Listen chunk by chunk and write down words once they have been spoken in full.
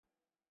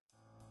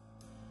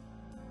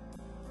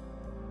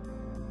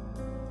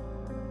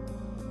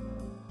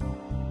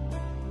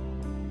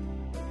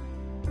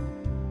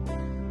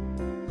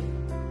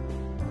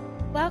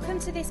Welcome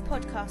to this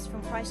podcast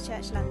from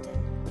Christchurch, London.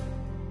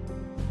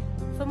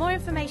 For more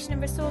information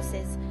and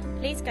resources,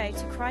 please go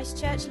to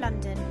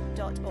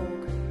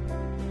christchurchlondon.org.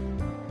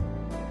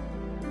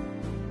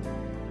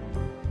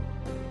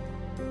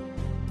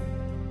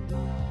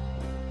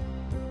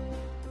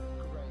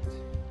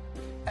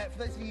 For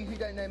those of you who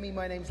don't know me,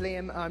 my name's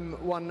Liam.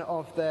 I'm one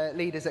of the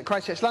leaders at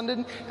Christchurch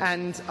London,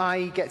 and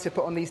I get to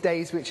put on these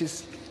days, which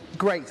is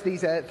great.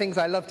 These are things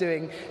I love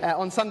doing.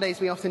 On Sundays,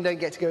 we often don't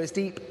get to go as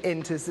deep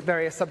into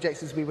various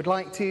subjects as we would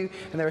like to,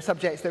 and there are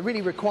subjects that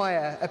really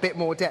require a bit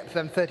more depth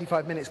than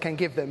 35 minutes can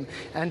give them.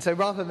 And so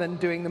rather than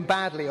doing them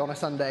badly on a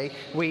Sunday,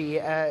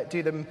 we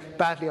do them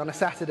badly on a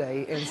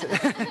Saturday.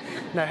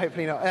 No,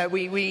 hopefully not.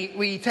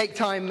 We take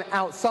time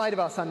outside of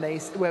our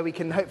Sundays where we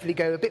can hopefully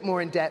go a bit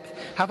more in depth,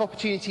 have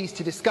opportunities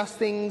to discuss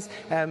things,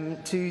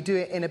 to do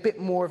it in a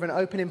bit more of an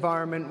open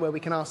environment where we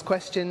can ask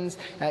questions.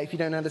 If you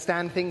don't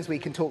understand things, we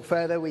can talk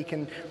further. We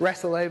can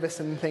wrestle over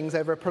some things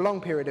over a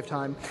prolonged period of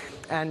time.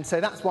 And so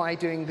that's why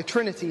doing the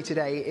Trinity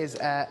today is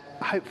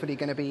hopefully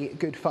going to be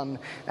good fun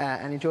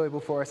and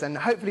enjoyable for us, and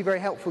hopefully very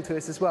helpful to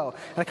us as well.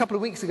 And a couple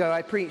of weeks ago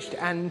I preached,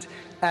 and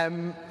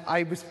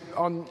I was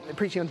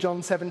preaching on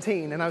John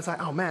 17, and I was like,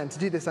 oh man, to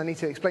do this I need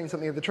to explain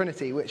something of the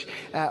Trinity, which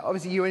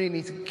obviously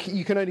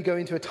you can only go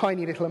into a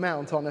tiny little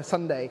amount on a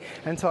Sunday.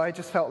 And so I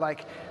just felt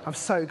like I'm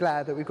so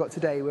glad that we've got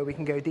today where we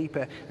can go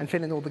deeper and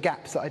fill in all the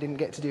gaps that I didn't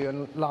get to do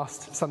on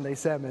last Sunday's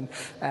sermon.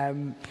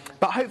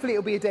 But hopefully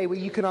it'll be a day where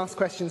you can ask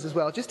questions as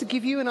well. Just to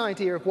give you an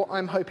idea of what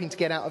I'm hoping to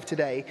get out of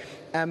today,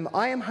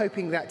 I am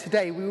hoping that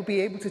today we will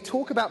be able to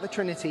talk about the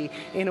Trinity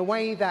in a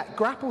way that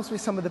grapples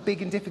with some of the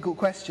big and difficult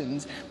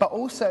questions, but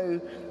also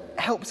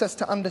helps us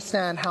to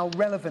understand how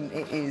relevant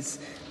it is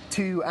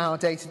to our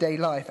day-to-day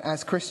life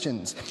as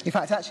Christians. In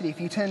fact, actually, if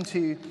you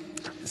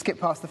skip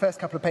past the first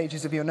couple of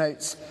pages of your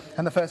notes,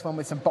 and the first one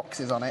with some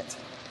boxes on it,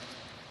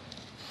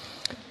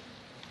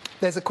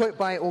 there's a quote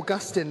by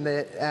Augustine,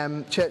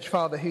 the church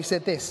father, who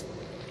said this: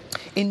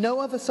 "In no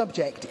other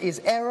subject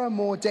is error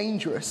more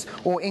dangerous,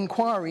 or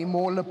inquiry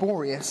more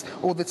laborious,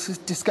 or the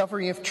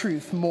discovery of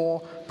truth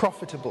more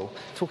profitable,"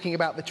 talking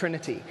about the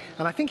Trinity.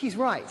 And I think he's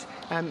right.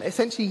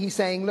 Essentially, he's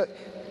saying, look,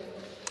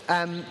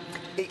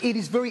 it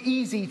is very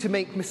easy to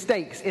make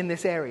mistakes in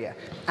this area,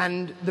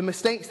 and the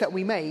mistakes that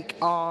we make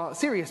are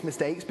serious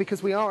mistakes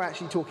because we are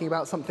actually talking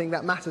about something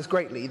that matters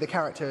greatly, the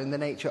character and the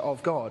nature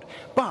of God.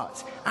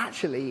 But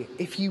actually,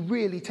 if you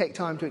really take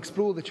time to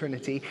explore the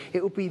Trinity,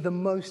 it will be the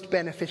most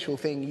beneficial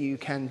thing you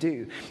can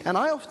do. And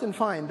I often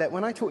find that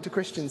when I talk to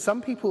Christians, some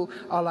people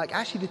are like,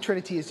 actually the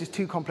Trinity is just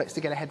too complex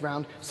to get a head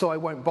round, so I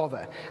won't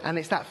bother. And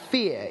it's that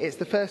fear, it's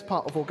the first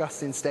part of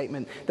Augustine's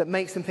statement, that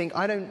makes them think,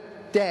 I don't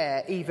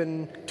dare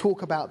even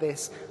talk about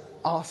this,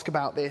 ask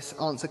about this,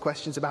 answer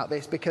questions about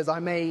this, because I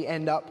may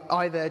end up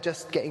either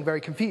just getting very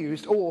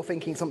confused or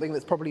thinking something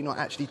that's probably not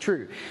actually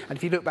true. And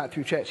if you look back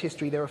through church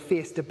history, there are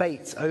fierce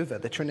debates over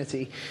the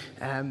Trinity,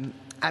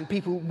 and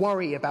people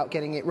worry about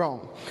getting it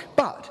wrong.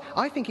 But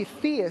I think if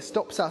fear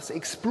stops us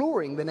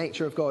exploring the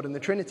nature of God and the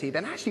Trinity,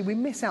 then actually we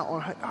miss out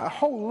on a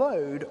whole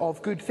load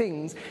of good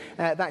things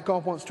that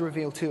God wants to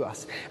reveal to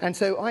us. And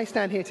so I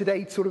stand here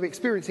today sort of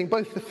experiencing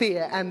both the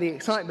fear and the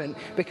excitement,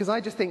 because I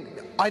just think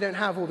I don't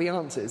have all the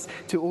answers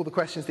to all the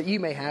questions that you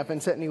may have,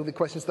 and certainly all the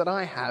questions that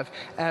I have.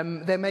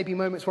 There may be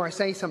moments where I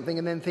say something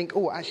and then think,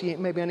 oh, actually,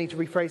 maybe I need to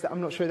rephrase that.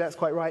 I'm not sure that's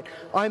quite right.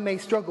 I may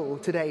struggle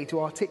today to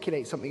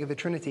articulate something of the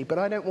Trinity, but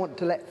I don't want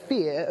to let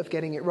fear of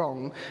getting it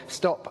wrong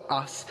stop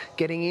us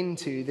getting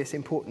into this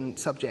important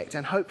subject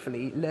and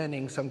hopefully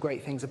learning some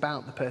great things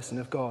about the person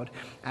of God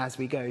as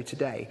we go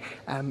today.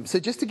 So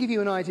just to give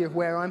you an idea of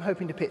where I'm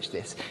hoping to pitch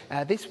this,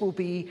 this will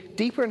be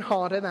deeper and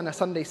harder than a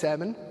Sunday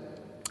sermon.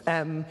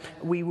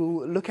 We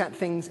will look at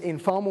things in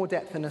far more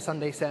depth than a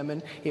Sunday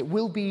sermon. It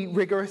will be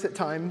rigorous at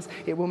times.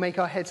 It will make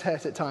our heads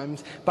hurt at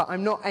times. But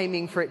I'm not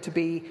aiming for it to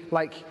be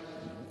like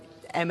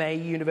MA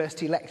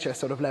university lecture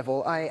sort of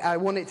level. I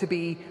want it to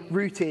be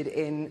rooted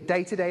in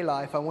day-to-day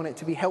life. I want it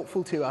to be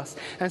helpful to us.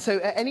 And so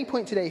at any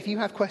point today, if you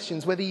have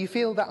questions, whether you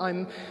feel that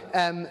I'm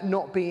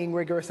not being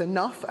rigorous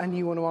enough and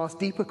you want to ask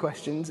deeper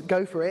questions,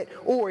 go for it.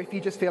 Or if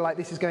you just feel like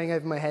this is going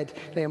over my head,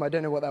 Liam, I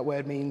don't know what that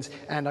word means,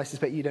 and I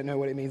suspect you don't know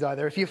what it means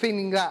either. If you're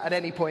feeling that at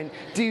any point,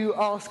 do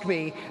ask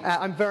me.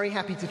 I'm very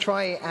happy to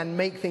try and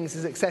make things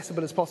as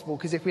accessible as possible,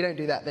 because if we don't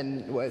do that,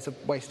 then it's a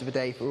waste of a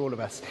day for all of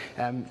us,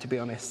 to be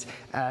honest.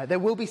 There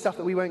will be stuff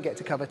that we won't get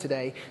to cover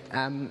today,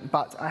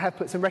 but I have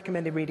put some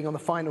recommended reading on the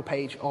final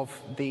page of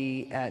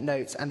the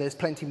notes, and there's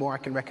plenty more I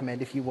can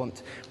recommend if you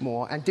want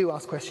more. And do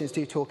ask questions,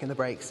 do talk in the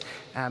breaks,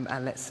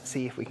 and let's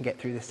see if we can get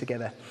through this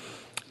together.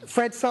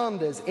 Fred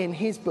Sanders, in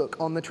his book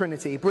on the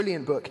Trinity,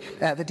 brilliant book,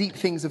 The Deep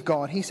Things of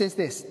God, he says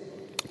this: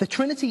 "The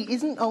Trinity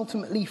isn't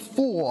ultimately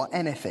for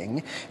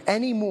anything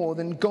any more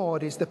than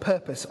God is the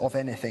purpose of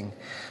anything.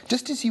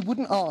 Just as you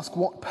wouldn't ask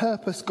what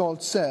purpose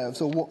God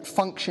serves or what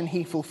function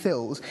he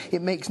fulfills,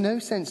 it makes no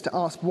sense to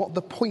ask what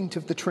the point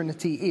of the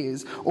Trinity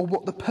is or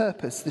what the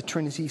purpose the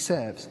Trinity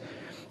serves.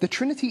 The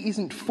Trinity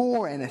isn't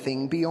for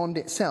anything beyond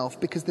itself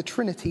because the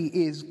Trinity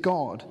is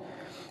God.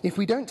 If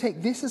we don't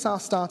take this as our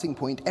starting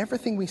point,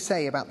 everything we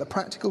say about the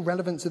practical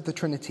relevance of the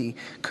Trinity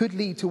could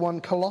lead to one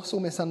colossal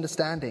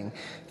misunderstanding,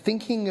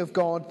 thinking of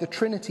God, the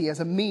Trinity, as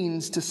a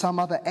means to some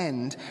other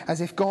end,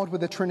 as if God were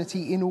the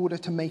Trinity in order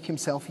to make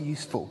himself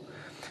useful.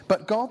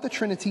 But God, the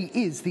Trinity,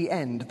 is the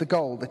end, the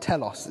goal, the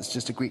telos. It's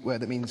just a Greek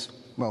word that means,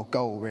 well,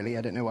 goal, really.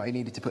 I don't know why I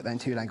needed to put that in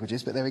two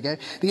languages, but there we go.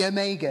 The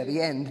omega,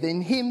 the end,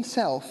 in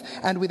himself,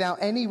 and without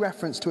any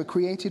reference to a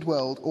created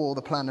world or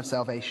the plan of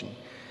salvation.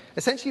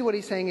 Essentially what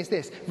he's saying is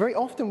this. Very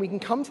often we can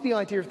come to the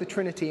idea of the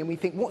Trinity and we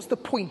think, what's the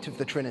point of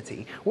the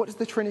Trinity? What does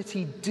the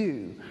Trinity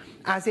do?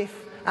 As if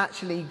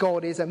actually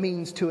God is a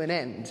means to an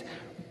end.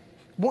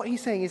 What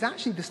he's saying is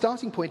actually the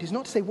starting point is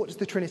not to say what does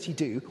the Trinity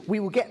do. We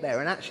will get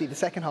there, and actually the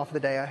second half of the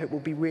day I hope will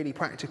be really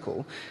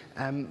practical.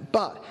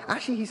 But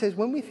actually he says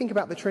when we think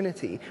about the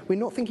Trinity, we're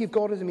not thinking of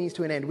God as a means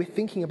to an end, we're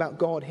thinking about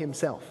God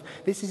himself.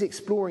 This is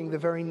exploring the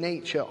very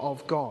nature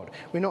of God.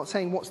 We're not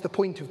saying what's the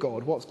point of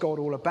God, what's God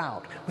all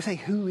about. We're saying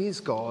who is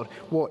God,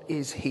 what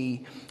is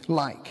he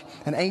like?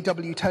 And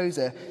A.W.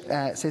 Tozer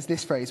says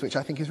this phrase, which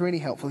I think is really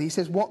helpful. He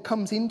says, what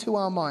comes into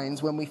our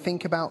minds when we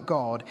think about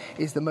God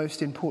is the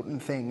most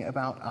important thing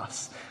about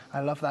us. I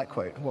love that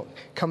quote. What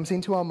comes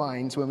into our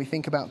minds when we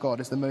think about God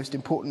is the most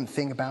important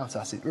thing about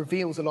us. It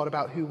reveals a lot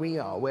about who we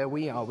are, where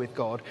we are with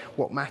God,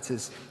 what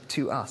matters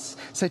to us.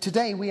 So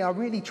today we are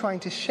really trying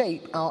to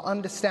shape our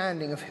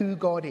understanding of who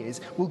God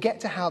is. We'll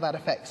get to how that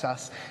affects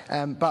us,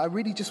 but I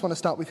really just want to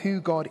start with who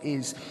God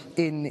is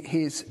in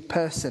his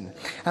person.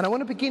 And I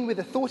want to begin with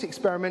a thought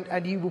experiment,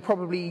 and you will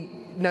probably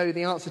know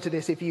the answer to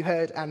this if you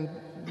heard and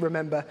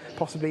remember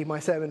possibly my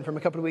sermon from a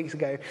couple of weeks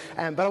ago.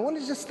 But I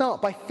wanted to just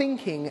start by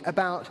thinking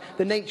about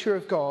the nature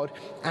of God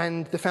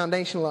and the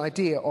foundational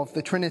idea of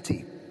the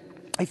Trinity.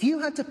 If you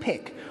had to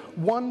pick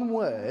one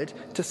word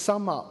to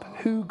sum up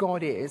who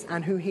God is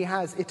and who he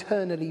has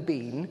eternally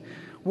been,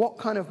 what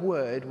kind of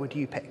word would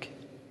you pick?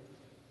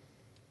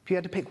 If you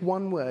had to pick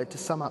one word to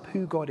sum up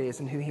who God is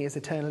and who he has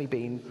eternally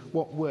been,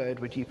 what word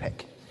would you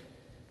pick?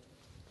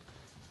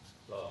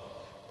 Love.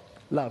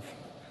 Love.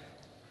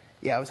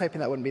 Yeah, I was hoping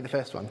that wouldn't be the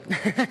first one,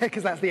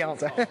 because that's the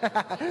answer.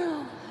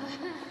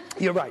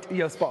 You're right,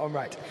 you're spot on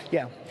right,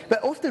 yeah.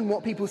 But often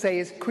what people say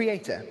is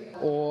creator,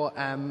 or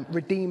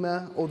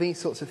redeemer, or these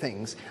sorts of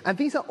things. And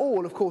these are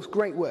all, of course,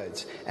 great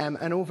words,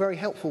 and all very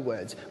helpful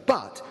words.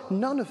 But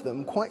none of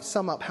them quite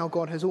sum up how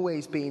God has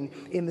always been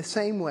in the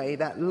same way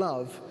that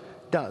love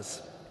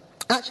does.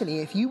 Actually,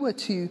 if you were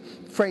to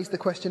phrase the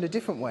question a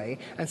different way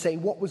and say,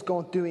 what was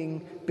God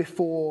doing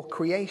before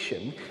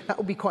creation? That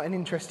would be quite an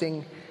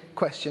interesting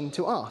question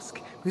to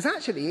ask. Because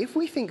actually, if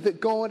we think that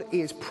God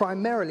is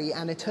primarily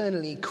and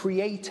eternally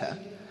creator,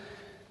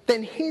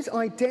 then his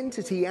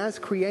identity as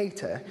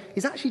creator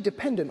is actually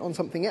dependent on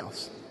something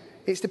else.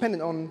 It's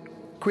dependent on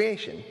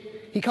creation.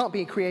 He can't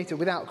be a creator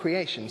without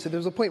creation. So there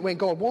was a point where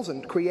God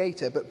wasn't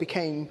creator but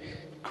became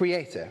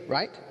creator,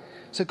 right?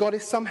 So God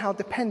is somehow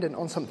dependent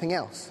on something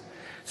else.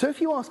 So if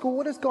you ask, well,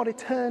 what has God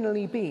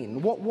eternally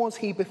been? What was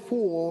he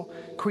before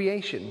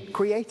creation?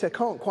 Creator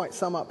can't quite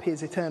sum up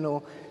his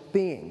eternal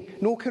being,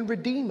 nor can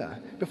Redeemer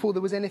before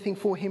there was anything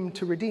for him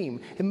to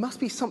redeem. It must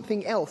be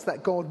something else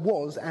that God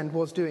was and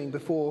was doing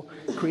before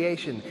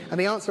creation. And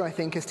the answer, I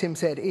think, as Tim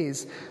said,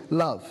 is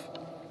love.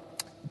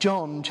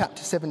 John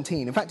chapter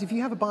 17. In fact, if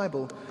you have a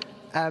Bible,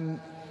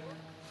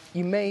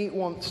 you may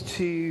want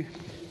to...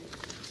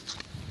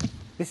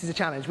 This is a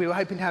challenge. We were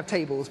hoping to have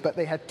tables, but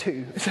they had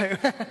two, so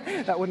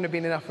that wouldn't have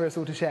been enough for us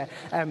all to share.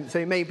 So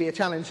it may be a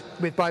challenge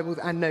with Bibles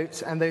and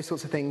notes and those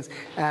sorts of things.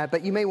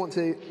 But you may want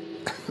to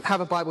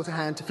have a Bible to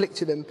hand to flick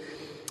to them,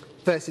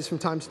 verses from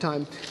time to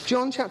time.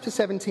 John chapter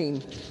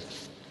 17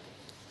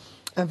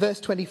 and verse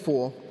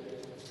 24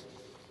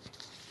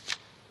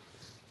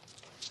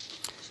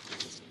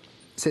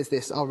 says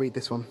this. I'll read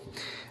this one.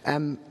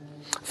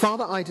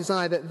 Father, I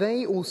desire that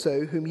they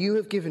also, whom you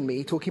have given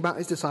me, talking about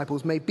his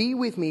disciples, may be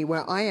with me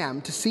where I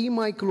am, to see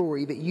my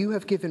glory that you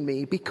have given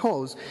me,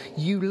 because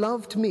you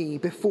loved me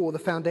before the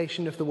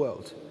foundation of the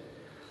world.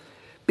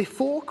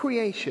 Before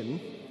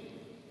creation,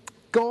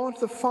 God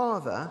the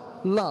Father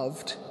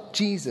loved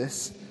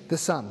Jesus the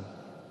Son.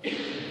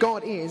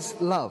 God is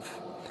love.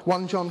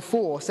 1 John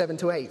 4,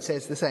 7-8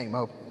 says the same.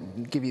 I'll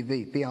give you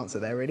the answer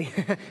there, really.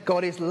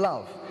 God is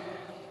love.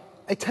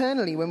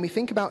 Eternally, when we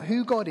think about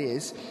who God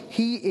is,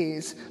 he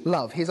is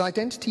love. His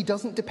identity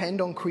doesn't depend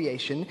on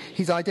creation.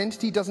 His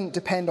identity doesn't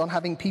depend on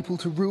having people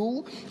to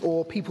rule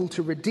or people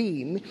to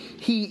redeem.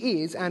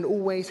 He is and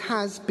always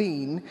has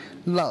been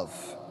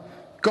love.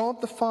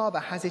 God the Father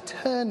has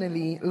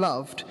eternally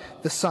loved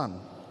the Son.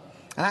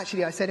 And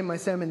actually, I said in my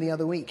sermon the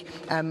other week,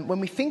 when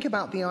we think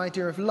about the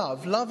idea of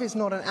love, love is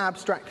not an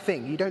abstract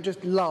thing. You don't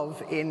just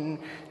love in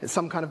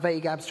some kind of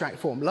vague abstract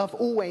form. Love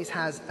always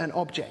has an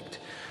object.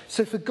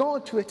 So for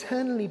God to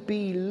eternally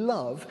be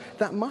love,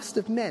 that must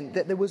have meant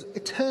that there was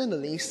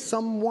eternally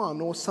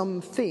someone or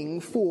something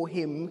for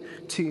him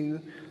to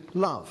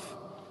love.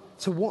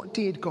 So what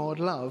did God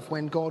love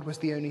when God was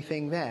the only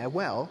thing there?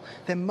 Well,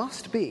 there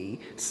must be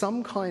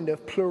some kind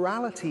of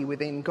plurality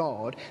within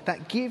God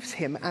that gives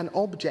him an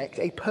object,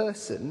 a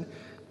person,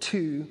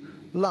 to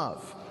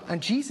love.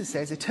 And Jesus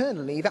says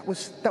eternally that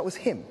was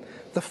him.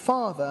 The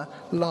Father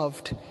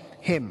loved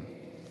him.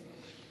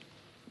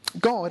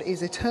 God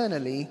is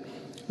eternally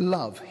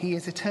love. He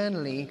is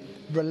eternally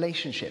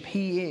relationship.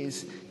 He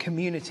is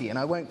community. And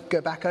I won't go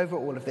back over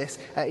all of this.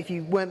 If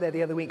you weren't there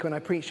the other week when I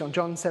preached on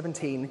John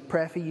 17,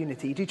 prayer for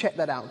unity, do check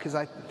that out, because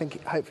I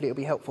think hopefully it'll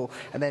be helpful.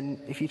 And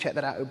then if you check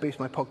that out, it'll boost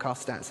my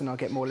podcast stats and I'll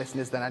get more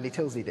listeners than Andy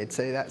Tilsley did.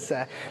 So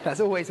that's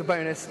always a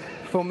bonus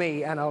for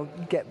me, and I'll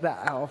get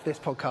that out of this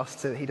podcast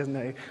so that he doesn't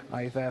know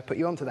I've put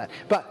you onto that.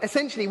 But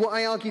essentially what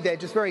I argue there,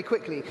 just very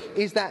quickly,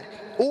 is that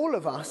all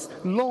of us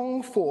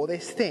long for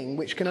this thing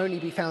which can only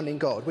be found in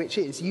God, which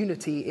is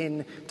unity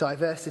in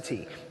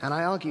diversity. And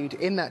I argued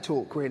in that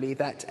talk, really,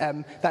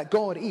 that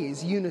God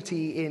is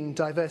unity in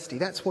diversity.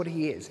 That's what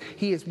he is.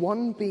 He is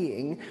one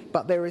being,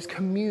 but there is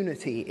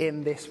community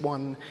in this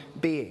one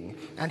being.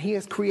 And he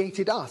has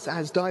created us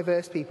as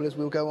diverse people, as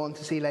we'll go on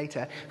to see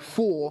later,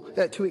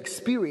 to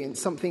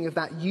experience something of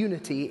that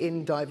unity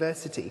in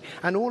diversity.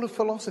 And all of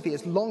philosophy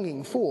is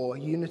longing for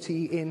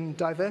unity in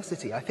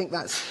diversity. I think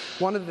that's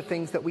one of the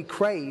things that we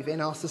crave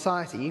in our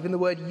society. Even the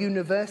word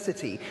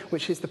university,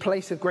 which is the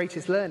place of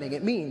greatest learning,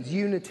 it means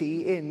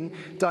unity in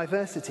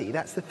diversity.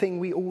 That's the thing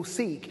we all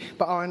seek,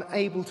 but are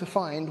unable to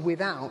find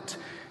without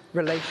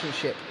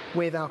relationship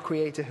with our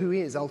Creator, who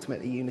is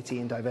ultimately unity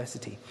in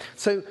diversity.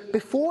 So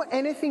before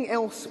anything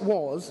else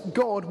was,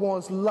 God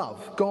was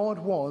love. God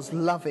was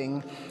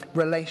loving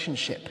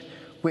relationship,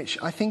 which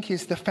I think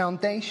is the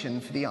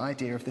foundation for the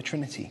idea of the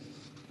Trinity.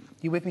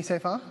 You with me so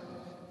far?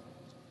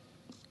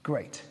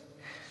 Great.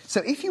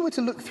 So if you were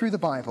to look through the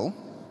Bible,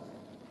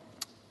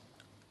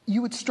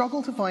 you would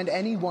struggle to find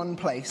any one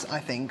place, I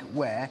think,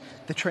 where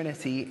the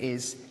Trinity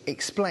is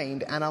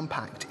explained and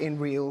unpacked in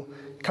real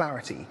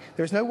clarity.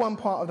 There is no one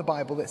part of the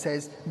Bible that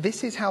says,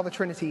 this is how the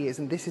Trinity is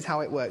and this is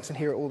how it works and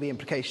here are all the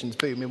implications,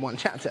 boom, in one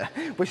chapter,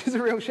 which is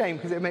a real shame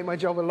because it would make my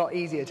job a lot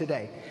easier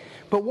today.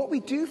 But what we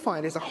do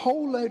find is a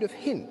whole load of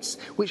hints,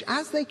 which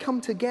as they come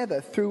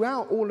together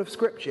throughout all of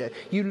Scripture,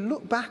 you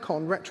look back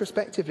on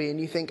retrospectively and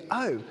you think,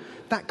 oh,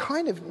 that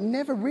kind of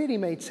never really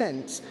made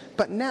sense.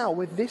 But now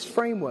with this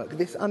framework,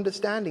 this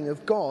understanding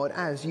of God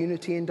as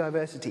unity and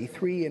diversity,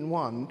 3 in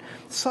 1,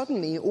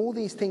 suddenly all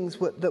these things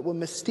that were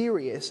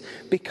mysterious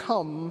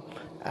become,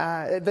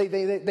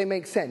 they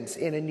make sense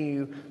in a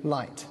new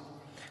light.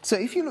 So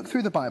if you look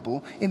through the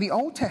Bible, in the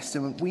Old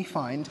Testament we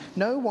find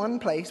no one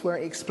place where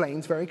it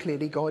explains very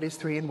clearly God is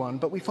 3 in 1,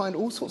 but we find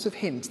all sorts of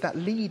hints that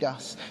lead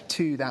us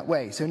to that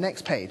way. So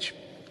next page.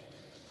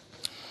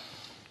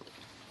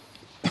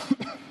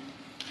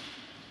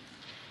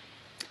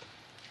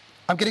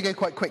 I'm going to go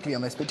quite quickly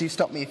on this, but do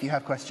stop me if you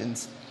have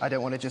questions. I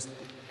don't want to just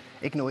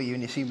ignore you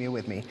and assume you're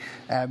with me.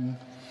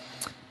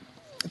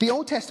 The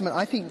Old Testament,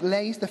 I think,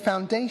 lays the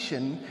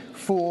foundation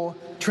for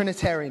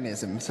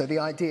Trinitarianism, so the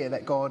idea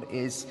that God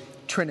is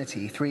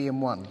Trinity, 3 in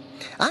 1.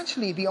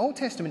 Actually, the Old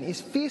Testament is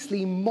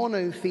fiercely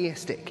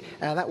monotheistic.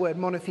 That word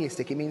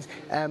monotheistic, it means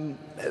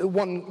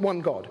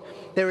one God.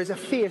 There is a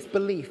fierce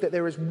belief that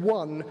there is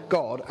one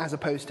God as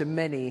opposed to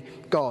many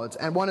gods.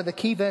 And one of the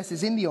key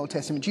verses in the Old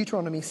Testament,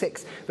 Deuteronomy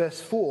 6, verse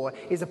 4,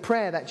 is a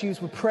prayer that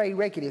Jews would pray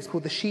regularly. It's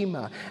called the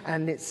Shema.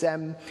 And it's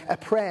a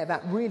prayer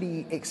that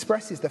really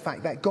expresses the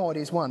fact that God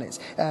is one. It's,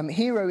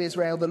 Hear, O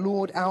Israel, the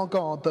Lord our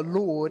God, the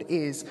Lord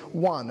is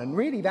one. And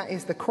really that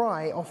is the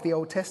cry of the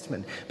Old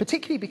Testament,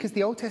 particularly because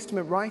the Old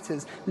Testament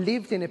writers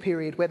lived in a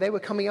period where they were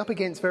coming up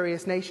against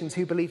various nations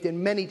who believed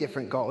in many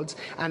different gods.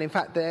 And in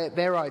fact,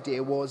 their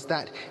idea was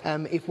that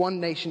if one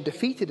nation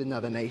defeated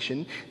another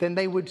nation, then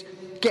they would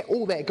get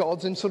all their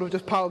gods and sort of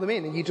just pile them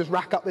in, and you just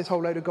rack up this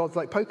whole load of gods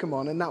like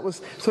Pokemon. And that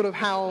was sort of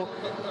how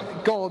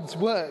gods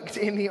worked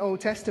in the Old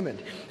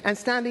Testament. And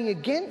standing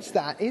against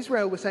that,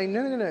 Israel was saying,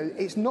 no,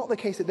 it's not the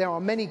case that there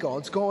are many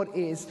gods. God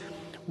is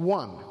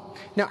one.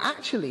 Now,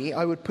 actually,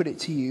 I would put it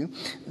to you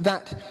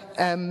that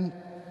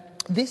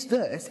this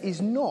verse is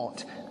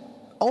not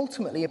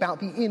ultimately about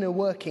the inner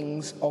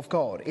workings of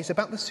God. It's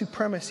about the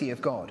supremacy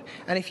of God.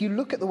 And if you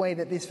look at the way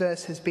that this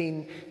verse has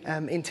been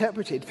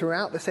interpreted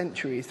throughout the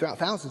centuries, throughout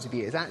thousands of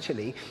years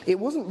actually, it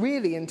wasn't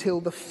really until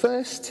the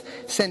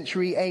 1st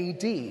century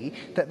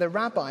AD that the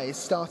rabbis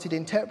started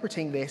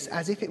interpreting this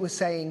as if it was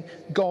saying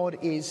God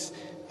is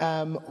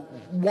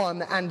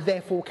one and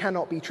therefore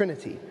cannot be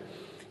Trinity.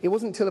 It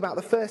wasn't until about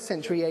the 1st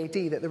century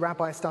AD that the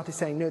rabbis started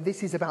saying, no,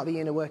 this is about the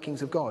inner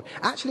workings of God.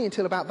 Actually,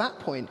 until about that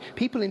point,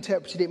 people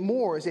interpreted it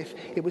more as if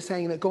it was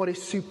saying that God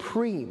is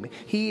supreme.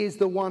 He is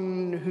the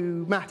one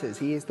who matters.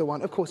 He is the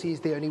one. Of course, he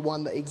is the only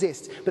one that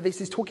exists. But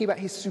this is talking about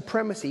his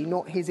supremacy,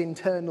 not his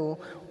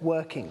internal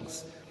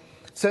workings.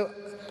 So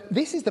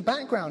this is the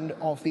background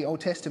of the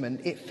Old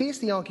Testament. It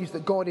fiercely argues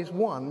that God is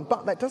one,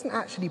 but that doesn't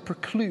actually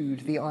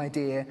preclude the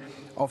idea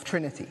of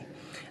Trinity.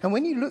 And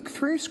when you look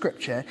through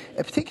Scripture,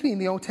 particularly in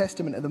the Old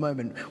Testament at the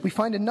moment, we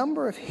find a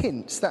number of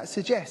hints that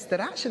suggest that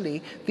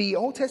actually the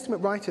Old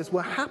Testament writers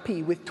were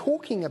happy with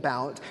talking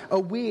about a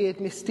weird,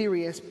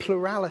 mysterious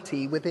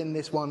plurality within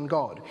this one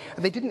God.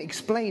 And they didn't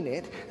explain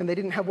it, and they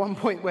didn't have one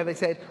point where they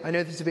said, I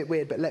know this is a bit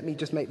weird, but let me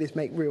just make this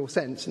make real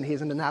sense, and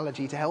here's an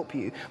analogy to help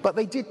you. But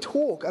they did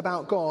talk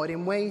about God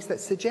in ways that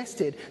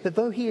suggested that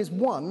though he is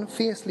one,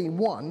 fiercely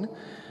one,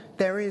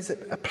 there is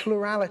a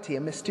plurality,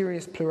 a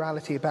mysterious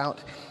plurality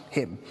about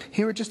him.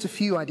 Here are just a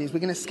few ideas. We're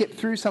going to skip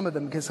through some of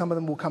them because some of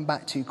them we'll come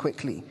back to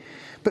quickly.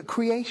 But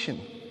creation.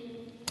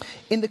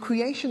 In the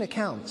creation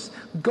accounts,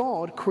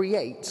 God,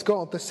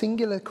 the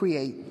singular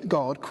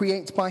God,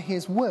 creates by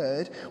his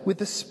word with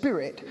the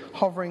Spirit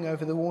hovering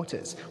over the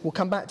waters. We'll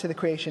come back to the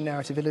creation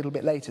narrative a little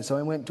bit later, so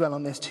I won't dwell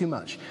on this too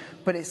much.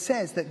 But it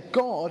says that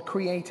God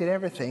created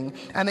everything,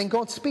 and then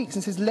God speaks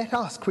and says, let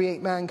us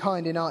create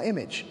mankind in our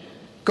image.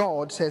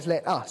 God says,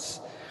 let us.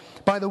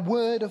 By the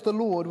word of the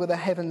Lord were the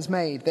heavens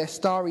made, their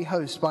starry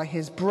host, by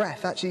his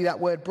breath. Actually, that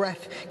word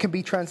breath can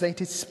be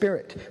translated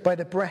spirit, by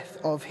the breath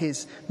of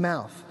his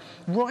mouth.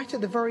 Right at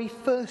the very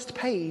first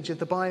page of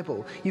the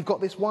Bible, you've got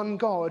this one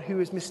God who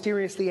is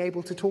mysteriously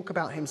able to talk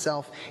about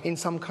himself in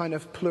some kind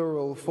of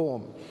plural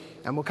form.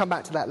 And we'll come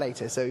back to that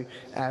later, so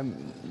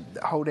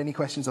hold any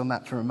questions on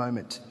that for a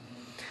moment.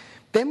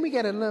 Then we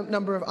get a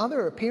number of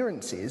other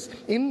appearances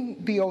in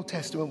the Old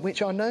Testament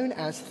which are known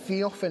as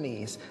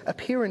theophanies,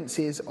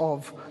 appearances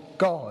of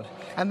God.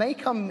 And they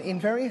come in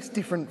various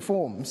different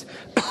forms.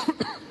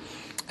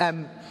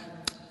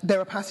 There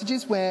are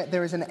passages where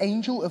there is an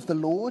angel of the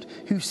Lord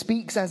who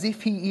speaks as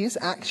if he is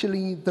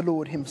actually the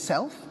Lord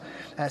himself.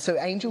 So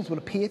angels will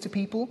appear to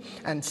people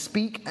and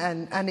speak,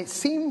 and it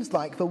seems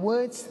like the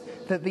words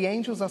that the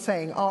angels are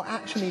saying are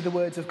actually the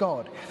words of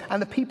God.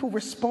 And the people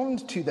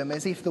respond to them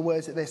as if the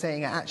words that they're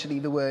saying are actually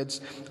the words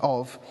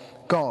of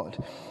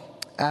God.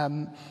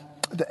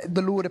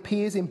 The Lord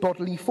appears in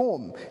bodily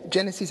form.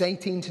 Genesis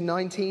 18 to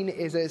 19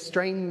 is a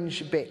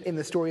strange bit in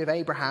the story of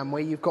Abraham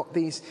where you've got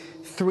these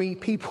three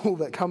people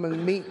that come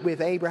and meet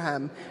with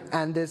Abraham,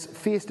 and there's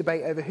fierce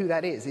debate over who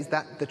that is. Is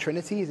that the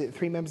Trinity? Is it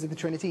three members of the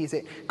Trinity? Is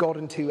it God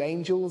and two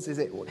angels? Is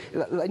it?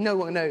 No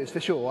one knows for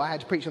sure. I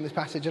had to preach on this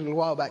passage a little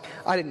while back.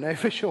 I didn't know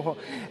for sure.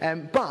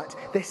 But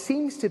there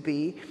seems to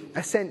be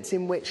a sense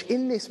in which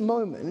in this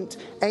moment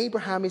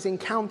Abraham is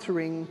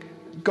encountering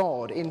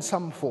God in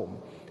some form.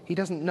 He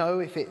doesn't know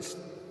if it's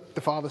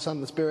the Father, Son,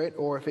 the Spirit,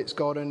 or if it's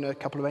God and a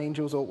couple of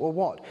angels or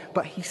what.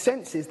 But he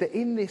senses that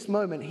in this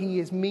moment he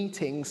is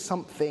meeting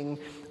something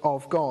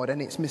of God,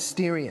 and it's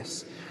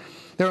mysterious.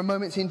 There are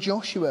moments in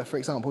Joshua, for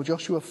example,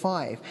 Joshua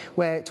 5,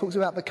 where it talks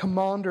about the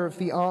commander of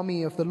the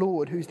army of the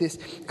Lord, who's this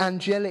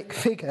angelic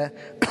figure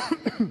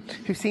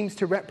who seems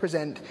to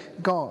represent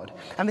God.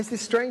 And there's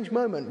this strange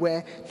moment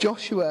where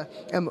Joshua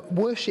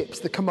worships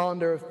the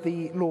commander of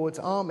the Lord's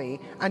army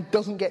and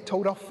doesn't get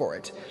told off for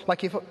it.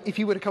 Like if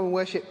you were to come and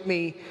worship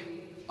me,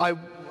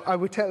 I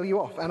would tell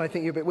you off, and I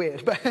think you're a bit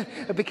weird, but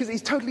because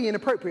it's totally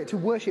inappropriate to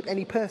worship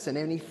any person,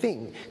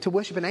 anything. To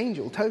worship an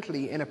angel,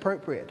 totally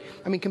inappropriate.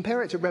 I mean,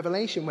 compare it to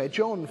Revelation, where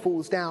John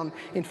falls down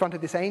in front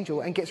of this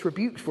angel and gets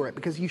rebuked for it,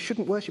 because you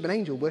shouldn't worship an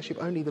angel, worship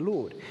only the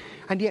Lord.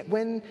 And yet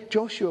when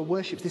Joshua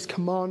worships this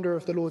commander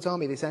of the Lord's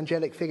army, this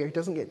angelic figure, he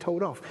doesn't get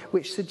told off,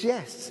 which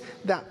suggests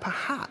that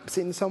perhaps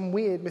in some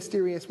weird,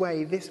 mysterious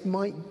way, this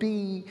might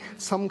be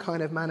some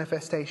kind of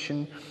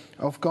manifestation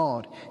of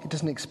God. It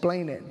doesn't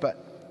explain it,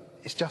 but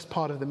it's just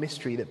part of the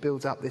mystery that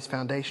builds up this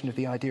foundation of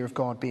the idea of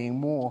God being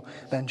more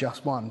than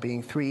just one,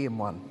 being three in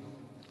one.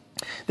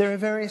 There are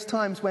various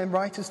times when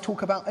writers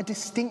talk about a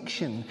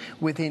distinction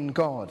within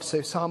God.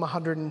 So Psalm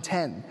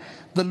 110,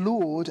 the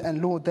Lord,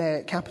 and Lord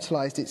there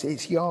capitalized,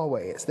 it's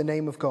Yahweh, it's the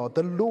name of God.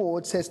 The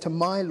Lord says to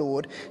my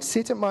Lord,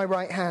 sit at my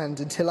right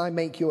hand until I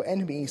make your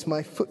enemies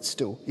my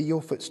footstool,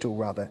 your footstool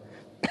rather.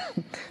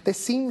 There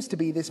seems to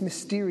be this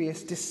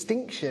mysterious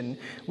distinction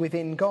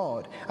within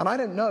God. And I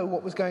don't know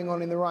what was going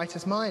on in the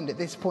writer's mind at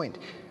this point.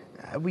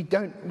 We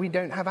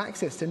don't have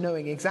access to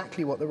knowing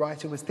exactly what the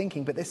writer was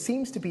thinking, but there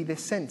seems to be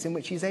this sense in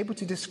which he's able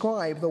to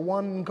describe the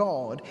one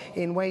God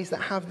in ways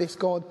that have this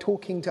God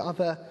talking to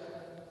other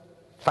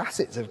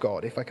facets of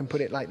God, if I can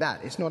put it like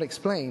that. It's not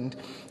explained,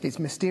 it's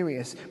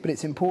mysterious, but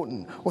it's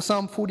important. Or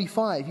Psalm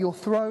 45, your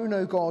throne,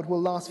 O God,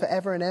 will last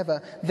forever and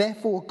ever.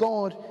 Therefore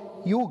God,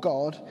 your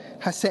God,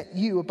 has set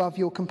you above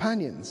your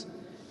companions.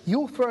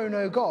 Your throne,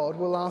 O God,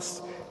 will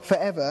last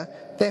forever.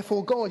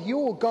 Therefore God,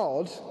 your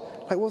God,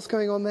 like what's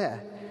going on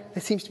there?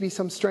 There seems to be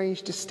some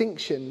strange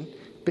distinction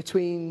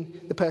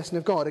between the person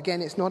of God.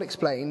 Again, it's not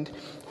explained,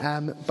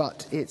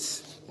 but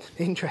it's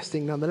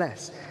interesting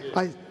nonetheless.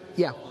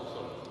 Yeah.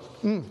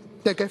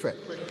 No, go for it.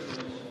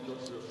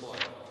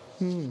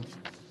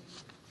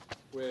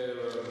 Where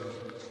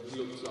he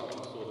looks up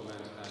and saw the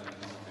man's hand in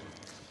front of him.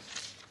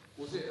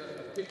 Was it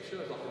a picture,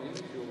 like an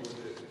image, or was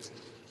it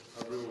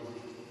a real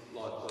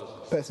live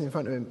person? Person in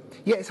front of him.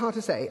 Yeah, it's hard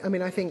to say. I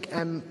mean, I think...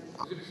 Because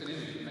if it's an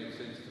image, it makes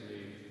sense to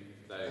me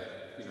that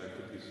it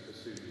could be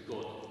assumed as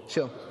God.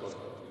 Sure. Because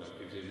God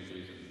gives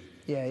images.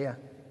 Yeah.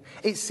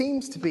 It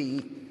seems to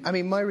be I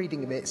mean, my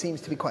reading of it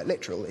seems to be quite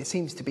literal. It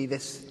seems to be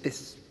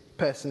this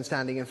person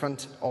standing in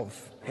front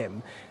of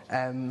him.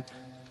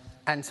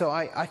 And so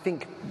I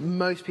think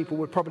most people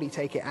would probably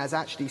take it as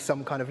actually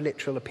some kind of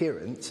literal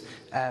appearance,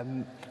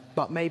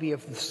 but maybe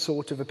of the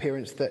sort of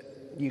appearance that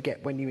you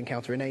get when you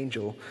encounter an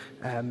angel.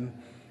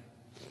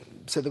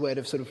 So the word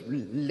of sort of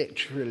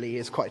literally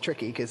is quite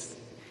tricky because,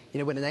 you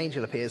know, when an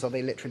angel appears, are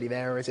they literally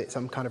there or is it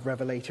some kind of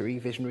revelatory,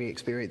 visionary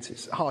experience?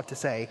 It's hard to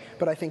say,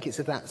 but I think it's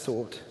of that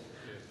sort.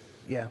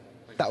 Yeah,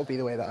 that would be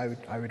the way that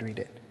I would read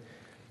it.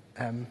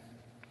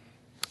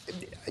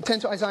 Turn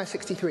to Isaiah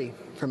 63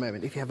 for a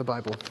moment, if you have a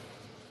Bible.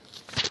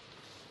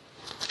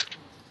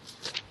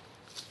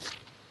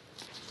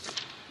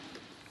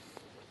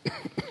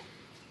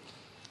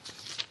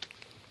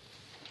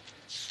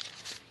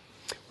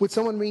 Would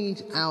someone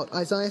read out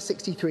Isaiah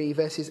 63,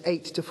 verses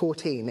 8 to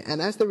 14?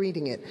 And as they're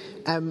reading it,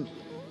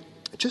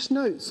 just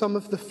note some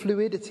of the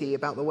fluidity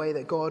about the way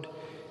that God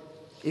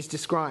is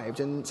described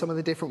and some of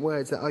the different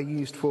words that are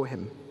used for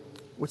him.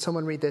 Would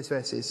someone read those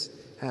verses,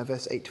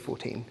 verse 8 to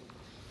 14?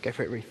 Go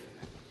for it, Ruth.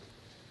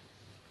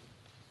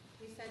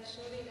 He said,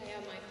 "Surely they are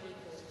my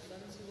people,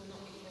 ones who will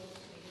not be called to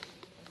me,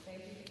 and so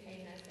he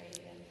became their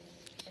saviour.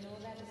 In all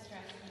their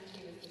distress he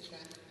too was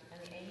distressed,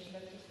 and the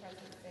angel of his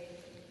presence saved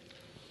them.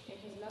 In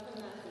his love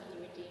and mercy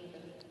he redeemed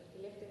them.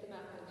 He lifted them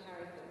up and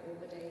carried them all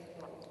the days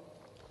of old.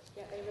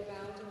 Yet they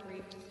rebelled and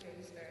grieved his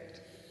Holy Spirit.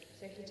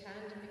 So he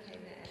turned and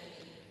became their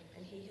enemy,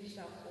 and he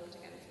himself fought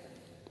against them.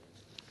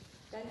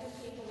 Then his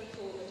people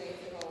recalled the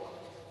days of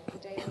old, the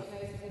days of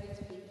Moses and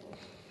his people.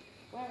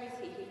 Where is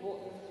he who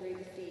brought them through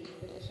the sea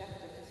with the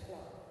shepherd of his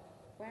flock?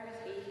 Where is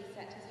he who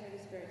set his Holy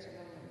Spirit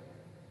among them?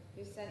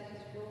 Who sent his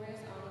glorious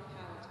arm of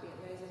power to be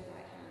at Moses'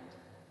 right hand?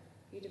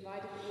 Who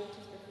divided the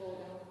waters before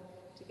them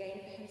to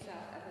gain for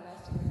himself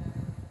everlasting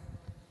renown?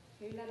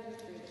 Who led them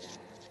through the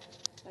depths?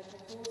 Like a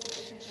horse of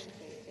open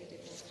country, they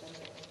did not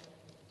stumble.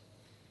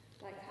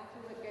 Like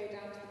cattle that go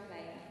down to the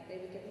plain,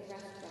 they were given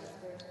rest by the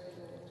Spirit of the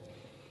Lord.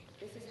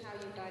 This is how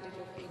you guided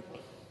your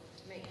people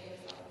to make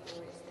yourself a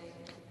glorious name."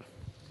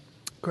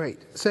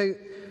 Great. So,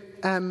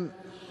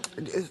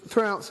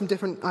 throw out some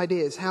different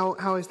ideas.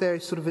 How is there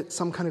sort of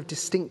some kind of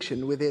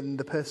distinction within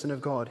the person of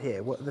God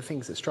here? What are the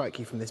things that strike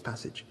you from this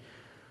passage?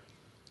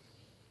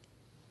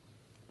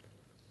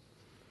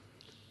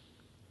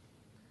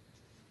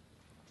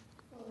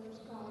 Well, there's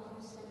God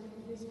who sent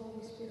his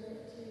Holy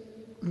Spirit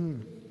to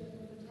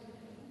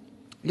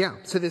Yeah,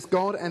 so there's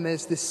God and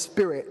there's this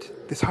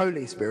Spirit, this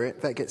Holy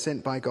Spirit that gets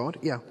sent by God.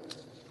 Yeah.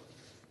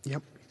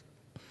 Yep.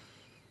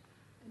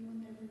 and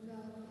when they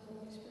rebelled, the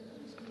Holy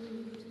Spirit was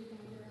grieved by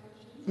their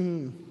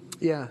actions.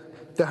 Yeah,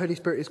 the Holy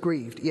Spirit is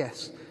grieved,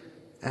 yes.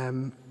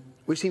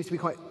 Which seems to be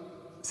quite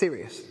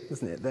serious,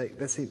 doesn't it?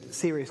 There's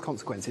serious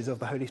consequences of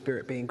the Holy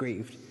Spirit being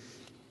grieved.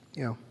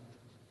 Yeah.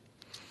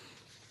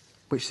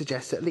 Which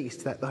suggests at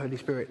least that the Holy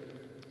Spirit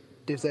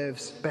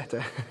deserves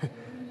better. And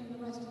in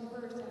the rest of the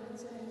verse, then it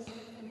says,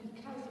 and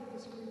because of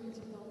this grievance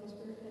of the Holy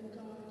Spirit, then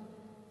God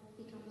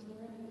becomes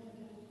their enemy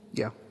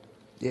again.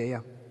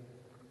 Yeah.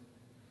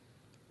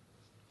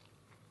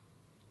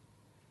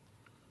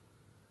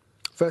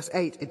 Verse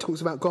 8, it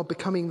talks about God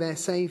becoming their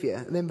saviour.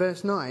 And then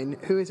verse 9,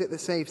 who is it that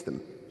saves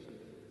them?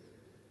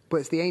 Well,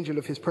 it's the angel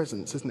of his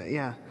presence, isn't it?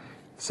 Yeah.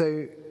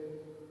 So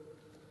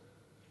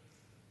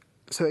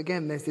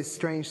again, there's this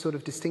strange sort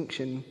of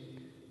distinction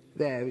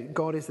there.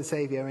 God is the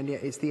saviour, and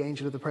yet it's the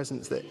angel of the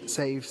presence that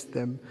saves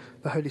them,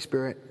 the Holy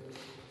Spirit.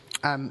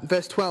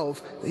 Verse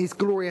 12, his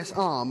glorious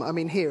arm. I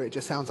mean, here it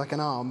just sounds like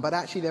an arm, but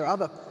actually there are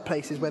other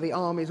places where the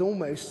arm is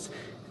almost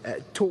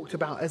talked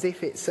about as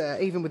if it's,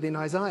 even within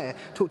Isaiah,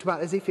 talked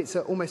about as if it's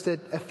almost a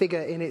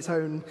figure in its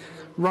own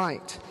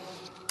right.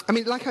 I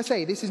mean, like I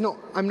say, this is not,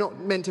 I'm not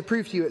meant to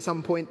prove to you at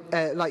some point,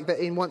 like that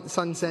in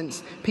some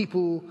sense,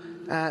 people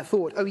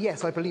thought, oh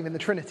yes, I believe in the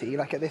Trinity,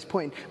 like at this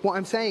point. What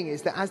I'm saying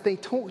is that as they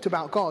talked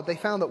about God, they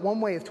found that one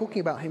way of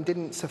talking about him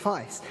didn't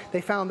suffice.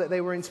 They found that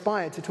they were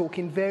inspired to talk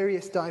in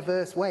various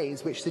diverse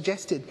ways, which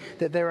suggested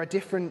that there are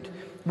different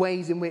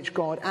ways in which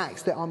God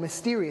acts that are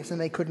mysterious and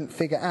they couldn't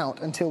figure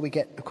out until we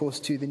get, of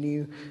course, to the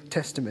New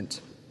Testament.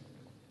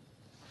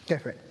 Go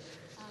for it.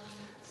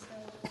 So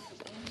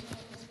the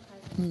angel of his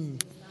presence,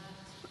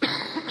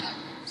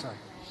 Sorry.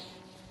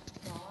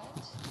 God,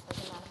 as a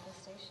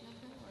manifestation of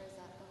him, or is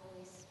that the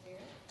Holy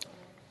Spirit?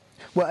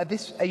 Well,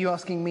 are you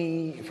asking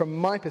me from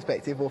my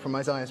perspective or from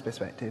Isaiah's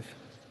perspective?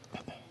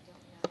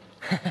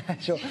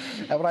 Sure.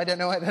 Well, I don't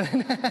know either.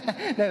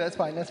 No, that's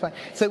fine.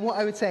 So what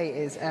I would say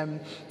is,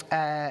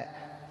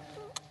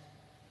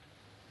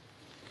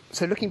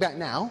 so looking back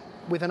now,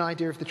 with an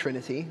idea of the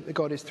Trinity, that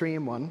God is three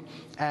in one,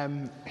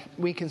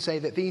 we can say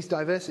that these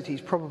diversities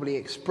probably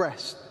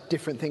express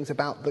different things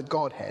about the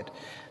Godhead.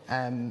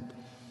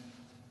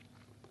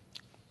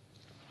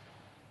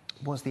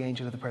 Was the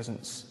angel of the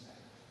presence?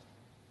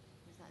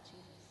 Is that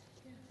Jesus?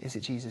 Is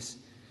it Jesus?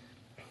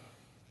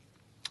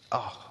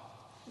 Oh,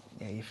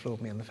 yeah, you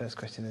floored me on the first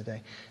question of the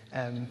day.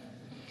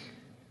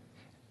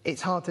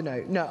 It's hard to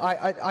know. No,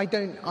 I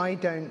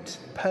don't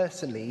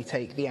personally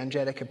take the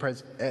angelic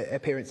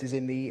appearances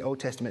in the Old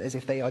Testament as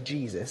if they are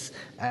Jesus.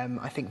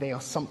 I think they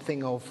are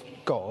something of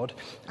God,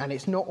 and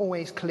it's not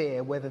always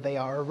clear whether they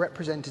are a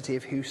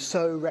representative who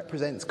so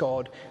represents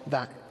God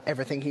that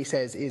everything he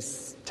says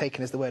is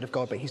taken as the word of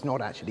God, but he's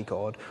not actually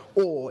God,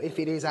 or if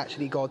it is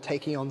actually God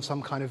taking on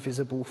some kind of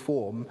visible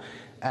form.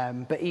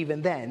 But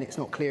even then, it's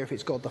not clear if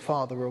it's God the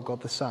Father or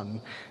God the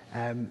Son.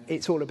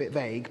 It's all a bit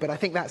vague, but I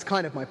think that's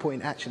kind of my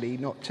point, actually,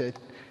 not to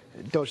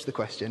dodge the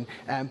question.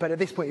 But at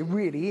this point, it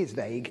really is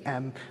vague.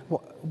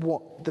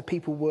 What the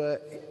people were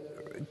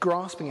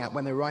grasping at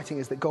when they're writing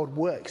is that God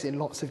works in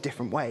lots of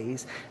different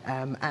ways,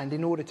 and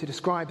in order to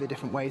describe the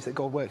different ways that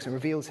God works and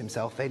reveals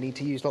himself, they need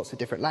to use lots of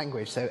different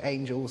language. So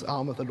angels,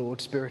 arm of the Lord,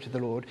 spirit of the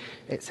Lord,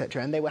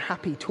 etc. And they were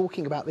happy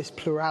talking about this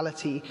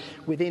plurality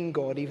within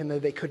God, even though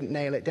they couldn't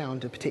nail it down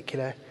to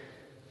particular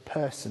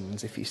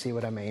persons, if you see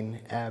what I mean.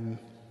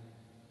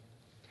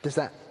 Does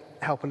that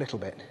help a little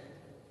bit?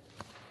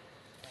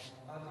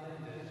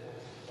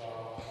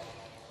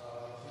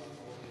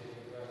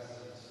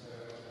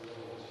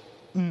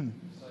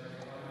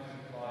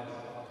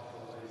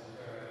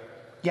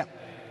 Yeah.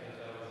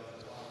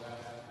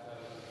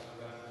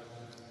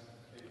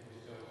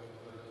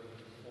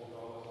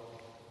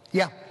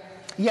 Yeah.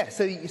 Yeah,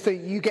 so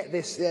you get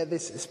this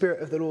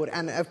Spirit of the Lord,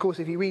 and of course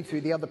if you read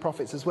through the other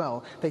prophets as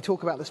well, they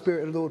talk about the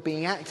Spirit of the Lord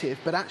being active,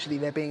 but actually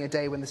there being a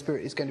day when the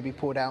Spirit is going to be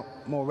poured out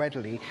more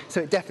readily.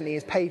 So it definitely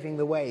is paving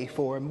the way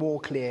for a more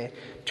clear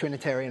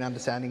Trinitarian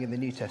understanding in the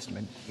New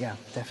Testament. Yeah,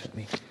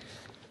 definitely.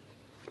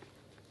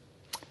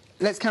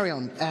 Let's carry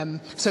on.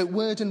 So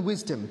word and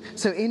wisdom.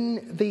 So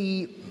in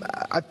the,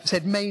 I've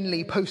said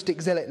mainly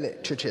post-exilic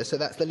literature, so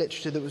that's the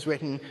literature that was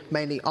written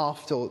mainly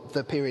after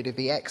the period of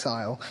the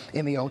exile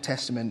in the Old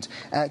Testament,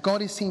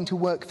 God is seen to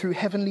work through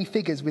heavenly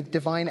figures with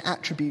divine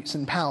attributes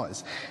and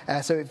powers.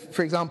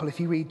 For example, if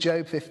you read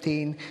Job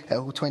 15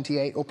 or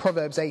 28 or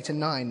Proverbs 8 and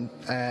 9,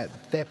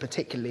 they're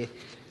particularly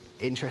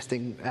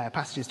interesting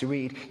passages to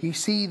read. You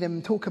see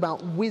them talk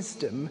about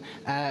wisdom,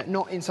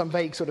 not in some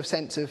vague sort of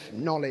sense of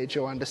knowledge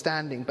or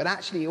understanding, but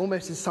actually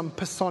almost as some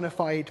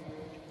personified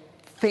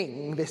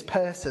thing, this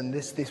person,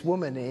 this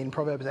woman in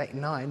Proverbs 8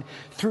 and 9,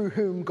 through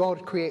whom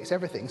God creates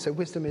everything. So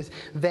wisdom is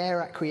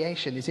there at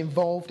creation, is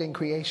involved in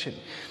creation.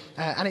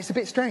 And it's a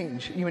bit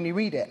strange when you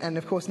read it. And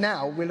of course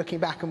now we're looking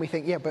back and we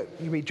think, yeah, but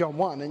you read John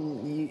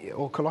 1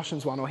 or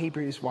Colossians 1 or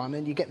Hebrews 1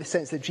 and you get the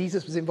sense that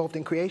Jesus was involved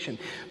in creation.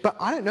 But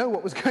I don't know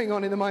what was going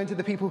on in the minds of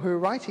the people who were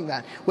writing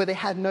that, where they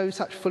had no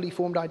such fully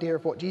formed idea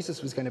of what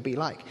Jesus was going to be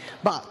like.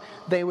 But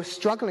they were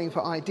struggling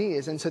for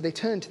ideas, and so they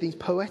turned to these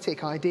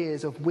poetic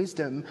ideas of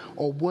wisdom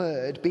or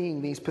word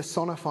being these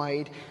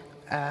personified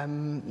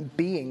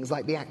beings,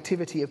 like the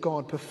activity of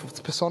God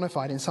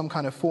personified in some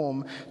kind of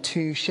form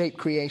to shape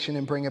creation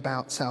and bring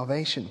about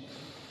salvation.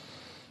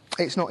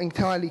 It's not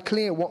entirely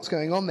clear what's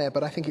going on there,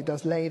 but I think it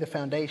does lay the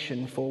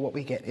foundation for what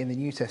we get in the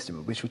New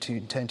Testament, which we'll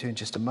turn to in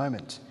just a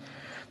moment.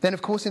 Then,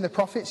 of course, in the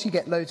prophets, you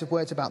get loads of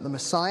words about the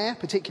Messiah,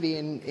 particularly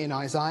in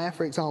Isaiah,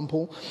 for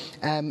example.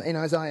 In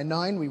Isaiah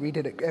 9, we read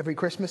it every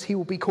Christmas, he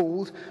will be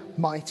called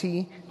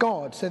Mighty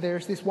God. So there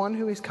is this one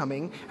who is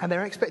coming, and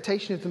their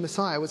expectation of the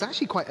Messiah was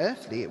actually quite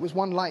earthly. It was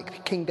one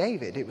like King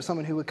David. It was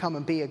someone who would come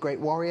and be a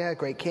great warrior, a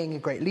great king, a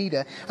great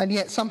leader, and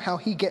yet somehow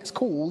he gets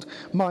called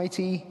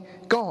Mighty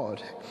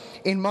God.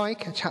 In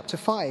Micah chapter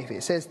 5,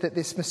 it says that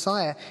this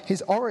Messiah,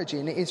 his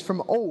origin is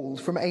from old,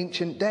 from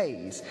ancient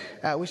days,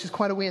 which is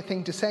quite a weird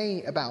thing to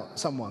say about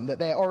someone, that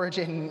their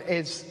origin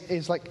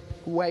is like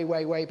way,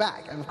 way, way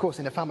back. And of course,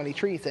 in a family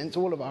tree sense,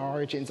 all of our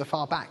origins are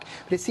far back.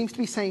 But it seems to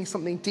be saying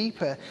something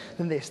deeper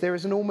than this. There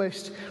is an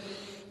almost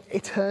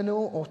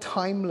eternal or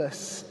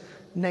timeless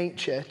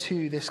nature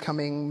to this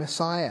coming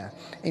Messiah.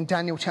 In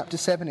Daniel chapter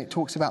 7, it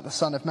talks about the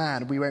Son of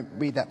Man. We won't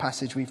read that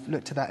passage, we've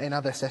looked at that in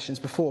other sessions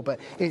before, but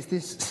it's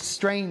this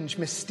strange,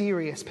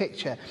 mysterious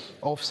picture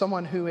of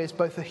someone who is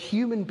both a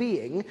human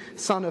being,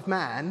 Son of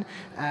Man,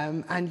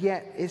 and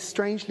yet is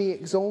strangely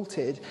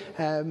exalted,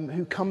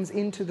 who comes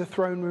into the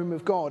throne room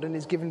of God and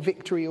is given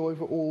victory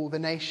over all the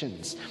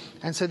nations.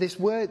 And so these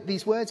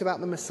words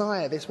about the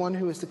Messiah, this one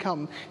who is to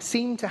come,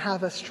 seem to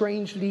have a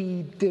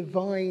strangely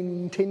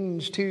divine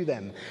tinge to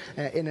them,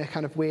 in a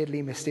kind of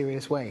weirdly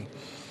mysterious way.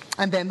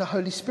 And then the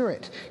Holy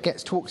Spirit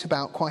gets talked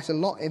about quite a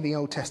lot in the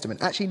Old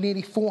Testament. Actually,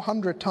 nearly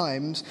 400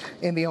 times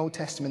in the Old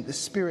Testament, the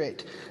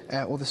Spirit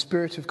or the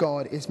Spirit of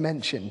God is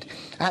mentioned.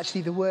 Actually,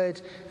 the word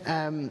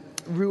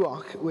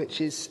ruach,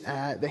 which is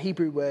the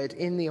Hebrew word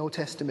in the Old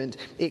Testament,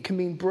 it can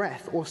mean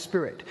breath or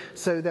spirit.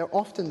 So there are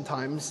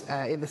oftentimes,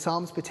 in the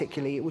Psalms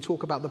particularly, it will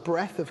talk about the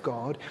breath of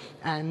God.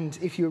 And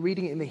if you were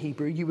reading it in the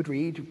Hebrew, you would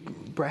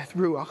read breath,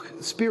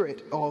 ruach,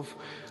 spirit of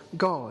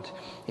God.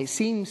 It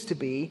seems to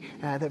be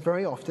that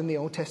very often the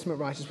Old Testament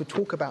writers would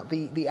talk about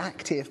the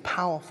active,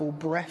 powerful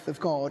breath of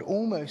God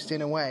almost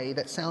in a way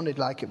that sounded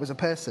like it was a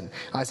person.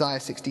 Isaiah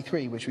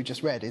 63, which we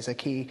just read, is a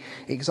key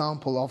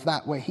example of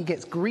that, where he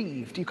gets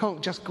grieved. You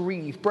can't just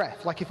grieve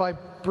breath. Like if I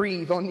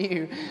breathe on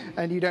you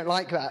and you don't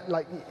like that,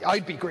 like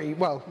I'd be grieved.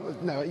 Well,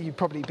 no, you'd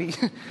probably be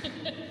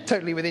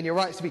totally within your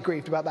rights to be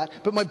grieved about that.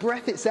 But my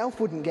breath itself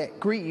wouldn't get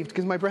grieved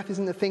because my breath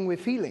isn't a thing with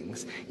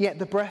feelings. Yet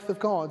the breath of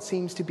God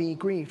seems to be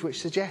grieved,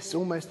 which suggests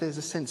almost there's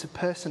a sense of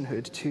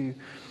personhood to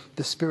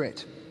the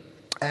Spirit.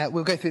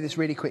 We'll go through this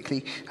really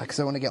quickly because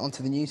I want to get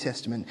onto the New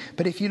Testament.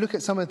 But if you look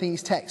at some of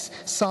these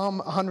texts, Psalm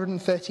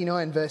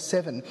 139 verse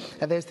 7,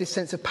 there's this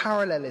sense of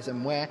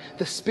parallelism where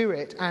the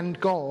Spirit and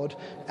God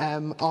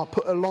are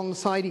put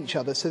alongside each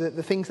other so that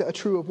the things that are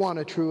true of one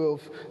are true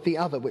of the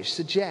other, which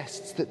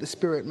suggests that the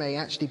Spirit may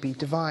actually be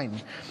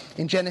divine.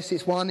 In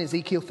Genesis 1,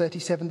 Ezekiel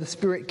 37, the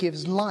Spirit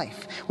gives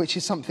life, which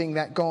is something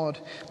that God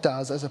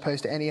does as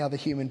opposed to any other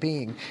human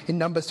being. In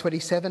Numbers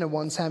 27 and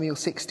 1 Samuel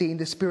 16,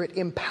 the Spirit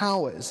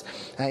empowers.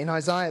 In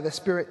Isaiah, the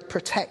Spirit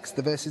protects,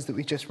 the verses that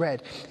we just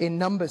read. In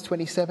Numbers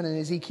 27 and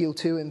Ezekiel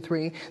 2 and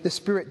 3, the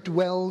Spirit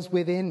dwells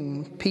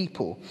within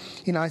people.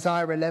 In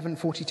Isaiah 11,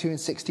 42 and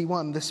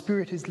 61, the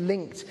Spirit is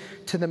linked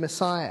to the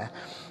Messiah.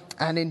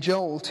 And in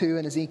Joel 2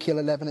 and Ezekiel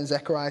 11 and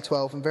Zechariah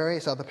 12 and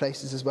various other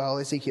places as well,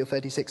 Ezekiel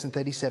 36 and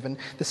 37,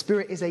 the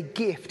Spirit is a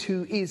gift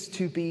who is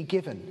to be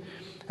given.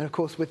 And of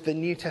course, with the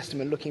New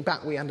Testament looking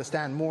back, we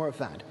understand more of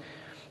that.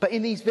 But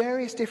in these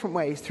various different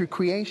ways, through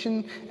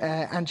creation,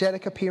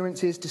 angelic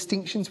appearances,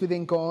 distinctions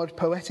within God,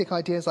 poetic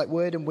ideas like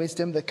word and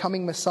wisdom, the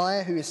coming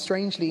Messiah, who is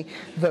strangely,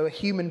 though a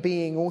human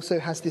being, also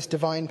has this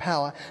divine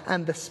power,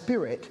 and the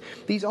Spirit,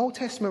 these Old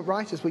Testament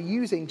writers were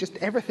using just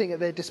everything at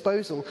their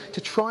disposal to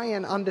try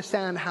and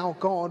understand how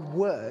God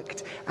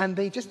worked. And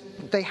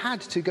they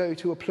had to go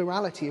to a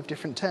plurality of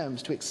different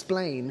terms to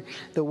explain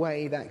the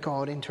way that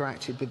God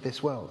interacted with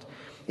this world.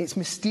 It's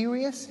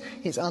mysterious,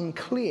 it's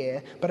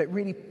unclear, but it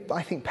really,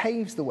 I think,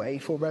 paves the way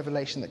for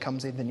revelation that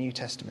comes in the New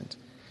Testament.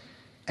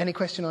 Any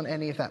question on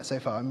any of that so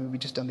far? I mean,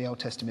 we've just done the Old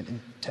Testament in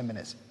 10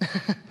 minutes.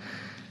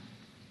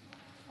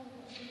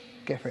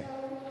 Go for it.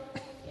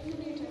 In the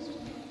New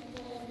Testament,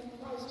 when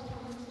Christ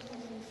comes,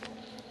 as in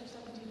chapter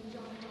 17,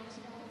 John talks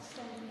about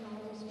sending the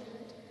Holy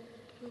Spirit,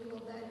 who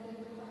will then be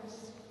with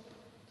us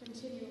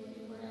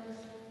continually,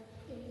 whereas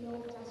in the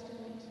Old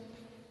Testament,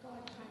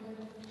 God kind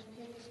of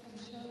picks and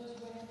shows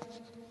where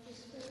the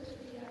Spirit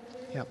would be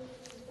active. Yep.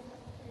 Is that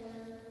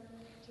fair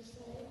to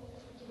say?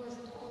 He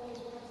wasn't always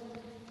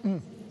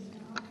present.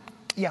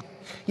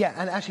 Yeah,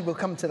 and actually we'll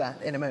come to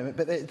that in a moment.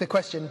 But the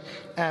question,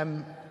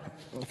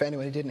 for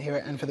anyone who didn't hear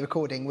it and for the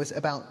recording, was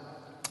about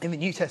in the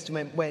New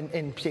Testament, when,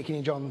 particularly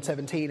in John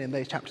 17 and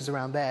those chapters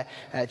around there,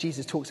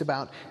 Jesus talks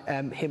about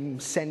him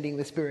sending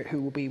the Spirit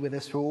who will be with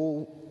us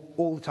for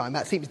all the time.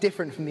 That seems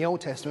different from the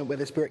Old Testament, where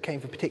the Spirit came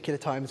for particular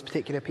times,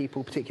 particular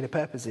people, particular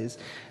purposes.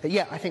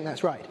 Yeah, I think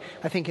that's right.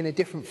 I think in a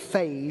different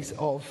phase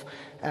of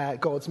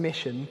God's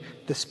mission,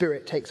 the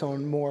Spirit takes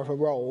on more of a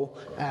role.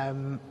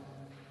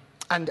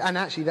 And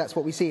actually, that's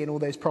what we see in all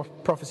those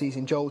prophecies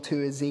in Joel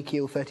 2,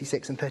 Ezekiel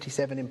 36 and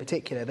 37 in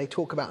particular. They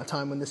talk about a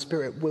time when the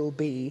Spirit will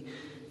be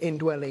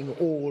indwelling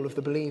all of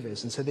the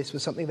believers. And so this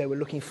was something they were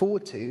looking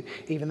forward to,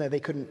 even though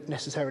they couldn't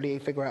necessarily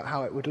figure out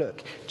how it would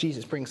look.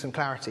 Jesus brings some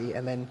clarity,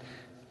 and then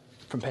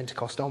from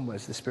Pentecost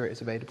onwards, the Spirit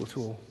is available to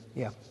all.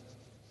 Yeah.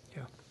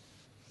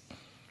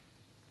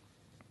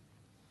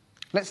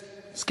 Let's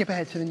skip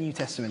ahead to the New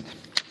Testament.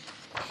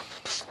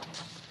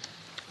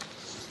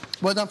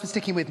 Well done for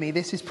sticking with me.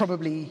 This is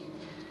probably,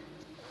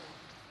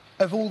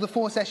 of all the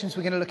 4 sessions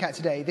we're going to look at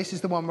today, this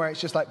is the one where it's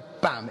just like,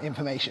 bam,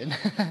 information.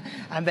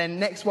 And then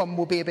next one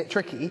will be a bit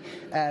tricky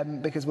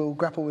because we'll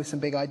grapple with some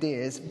big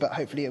ideas, but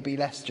hopefully it'll be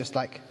less just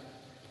like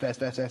verse.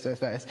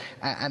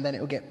 And then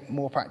it'll get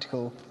more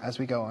practical as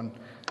we go on,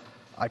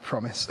 I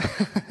promise.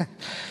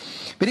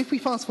 But if we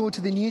fast forward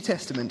to the New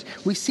Testament,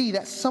 we see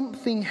that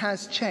something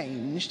has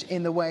changed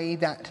in the way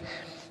that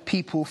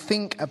people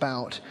think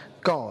about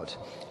God.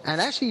 And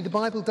actually, the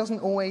Bible doesn't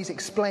always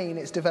explain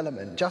its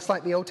development. Just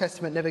like the Old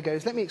Testament never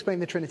goes, let me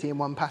explain the Trinity in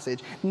one passage.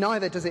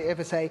 Neither does it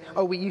ever say,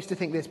 oh, we used to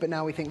think this, but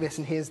now we think this,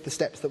 and here's the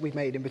steps that we've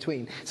made in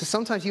between. So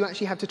sometimes you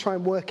actually have to try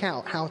and work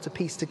out how to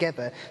piece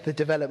together the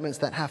developments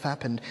that have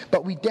happened.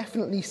 But we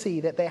definitely see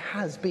that there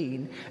has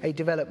been a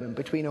development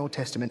between Old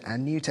Testament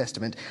and New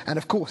Testament. And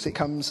of course, it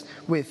comes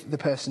with the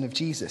person of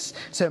Jesus.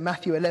 So in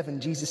Matthew 11,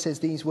 Jesus says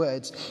these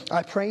words,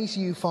 I praise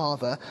you,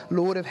 Father,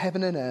 Lord of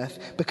heaven and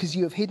earth, because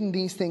you have hidden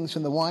these things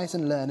from the wise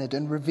and learned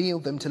and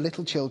revealed them to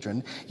little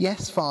children.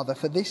 Yes, Father,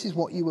 for this is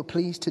what you were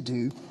pleased to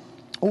do.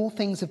 All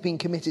things have been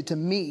committed to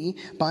me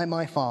by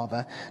my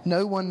Father.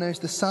 No one knows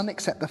the Son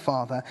except the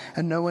Father,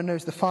 and no one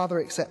knows the Father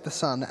except the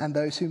Son, and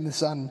those whom the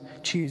Son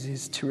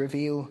chooses to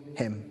reveal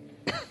him.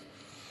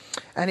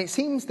 And it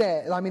seems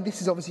there, I mean,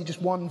 this is obviously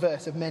just one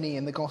verse of many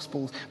in the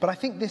Gospels, but I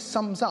think this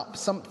sums up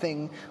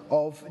something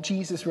of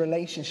Jesus'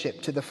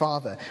 relationship to the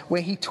Father,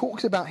 where he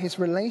talks about his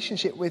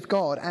relationship with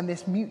God and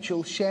this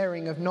mutual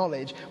sharing of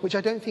knowledge, which I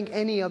don't think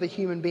any other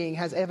human being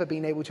has ever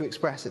been able to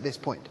express at this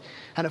point.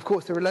 And of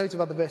course, there are loads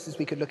of other verses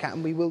we could look at,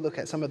 and we will look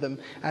at some of them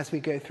as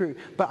we go through.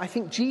 But I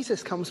think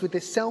Jesus comes with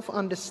this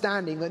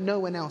self-understanding that no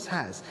one else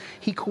has.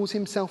 He calls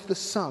himself the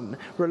Son,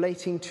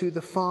 relating to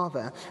the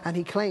Father, and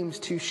he claims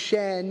to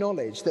share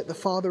knowledge that the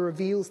Father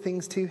reveals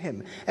things to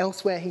him.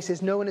 Elsewhere he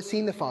says no one has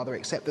seen the Father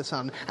except the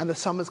Son, and the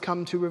Son has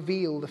come to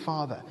reveal the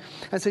Father.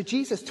 And so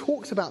Jesus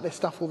talks about this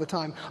stuff all the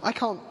time. I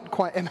can't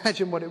quite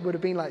imagine what it would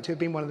have been like to have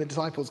been one of the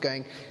disciples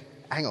going,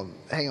 hang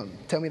on,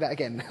 tell me that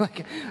again.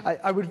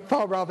 I would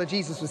far rather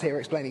Jesus was here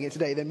explaining it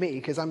today than me,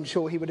 because I'm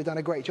sure he would have done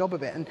a great job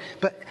of it.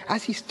 But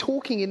as he's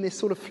talking in this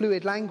sort of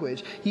fluid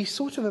language, you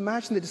sort of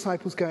imagine the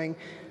disciples going,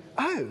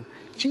 oh,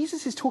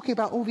 Jesus is talking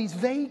about all these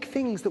vague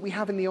things that we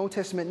have in the Old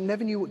Testament and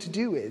never knew what to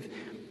do with,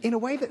 in a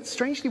way that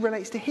strangely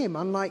relates to him,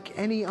 unlike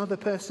any other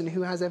person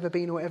who has ever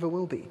been or ever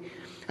will be.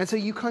 And so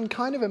you can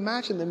kind of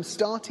imagine them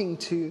starting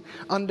to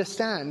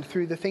understand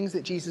through the things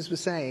that Jesus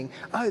was saying,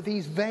 oh,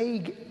 these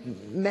vague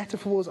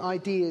metaphors,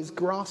 ideas,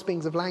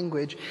 graspings of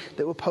language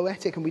that were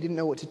poetic and we didn't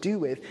know what to do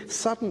with,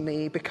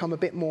 suddenly become a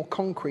bit more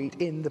concrete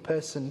in the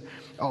person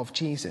of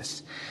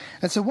Jesus.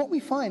 And so what we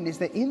find is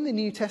that in the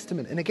New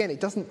Testament, and again,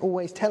 it doesn't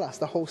always tell us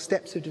the whole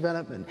steps of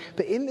development,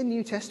 but in the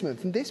New Testament,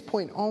 from this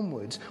point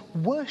onwards,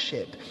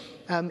 worship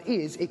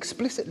is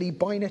explicitly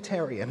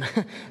binitarian,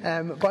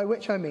 by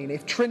which I mean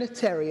if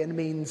Trinitarian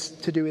means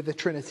to do with the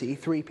Trinity,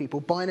 3 people,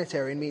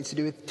 binitarian means to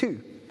do with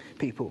 2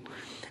 people.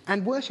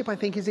 And worship, I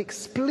think, is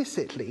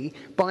explicitly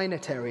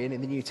binitarian in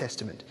the New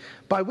Testament,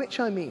 by which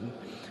I mean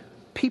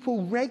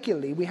people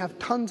regularly, we have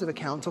tons of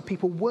accounts of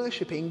people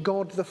worshipping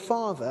God the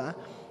Father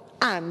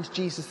and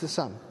Jesus the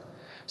Son.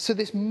 So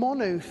this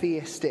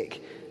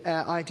monotheistic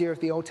idea of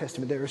the Old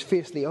Testament, there is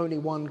fiercely only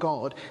one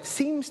God,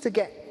 seems to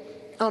get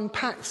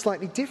unpacked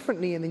slightly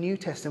differently in the New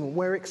Testament,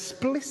 where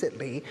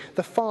explicitly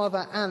the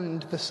Father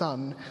and the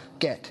Son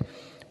get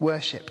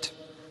worshipped.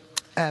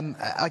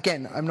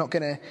 Again, I'm not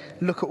going to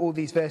look at all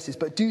these verses,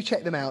 but do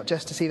check them out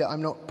just to see that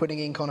I'm not putting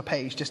ink on a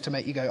page just to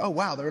make you go, oh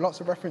wow, there are lots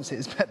of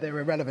references, but they're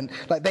irrelevant.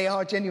 Like, they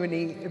are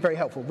genuinely very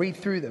helpful. Read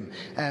through them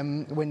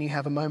when you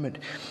have a moment.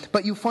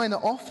 But you'll find that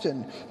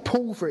often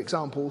Paul, for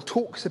example,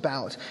 talks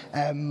about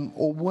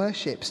or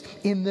worships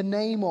in the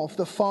name of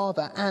the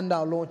Father and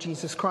our Lord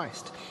Jesus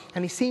Christ.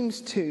 And he seems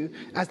to,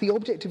 as the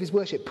object of his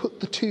worship, put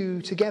the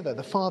two together,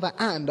 the Father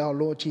and our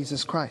Lord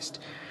Jesus Christ.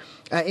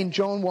 In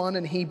John 1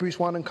 and Hebrews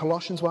 1 and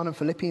Colossians 1 and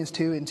Philippians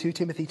 2 and 2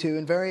 Timothy 2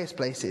 and various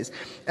places,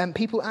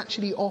 people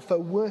actually offer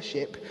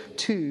worship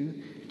to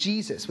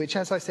Jesus, which,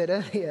 as I said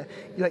earlier,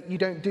 like, you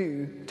don't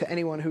do to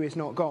anyone who is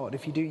not God.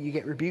 If you do, you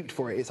get rebuked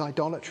for it. It's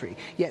idolatry.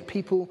 Yet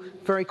people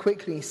very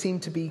quickly seem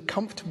to be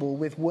comfortable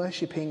with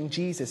worshipping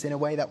Jesus in a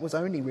way that was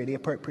only really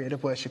appropriate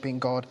of worshipping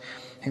God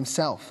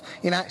himself.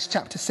 In Acts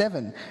chapter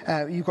 7,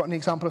 you've got an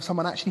example of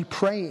someone actually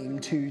praying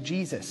to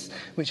Jesus,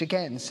 which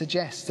again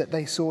suggests that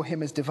they saw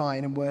him as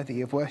divine and worthy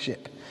of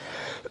worship.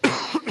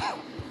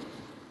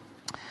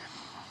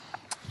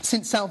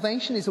 Since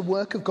salvation is a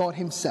work of God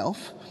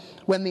himself,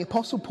 when the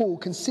Apostle Paul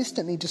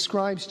consistently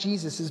describes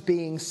Jesus as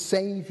being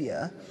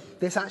Saviour,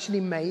 this actually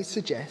may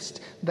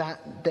suggest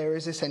that there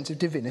is a sense of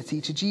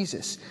divinity to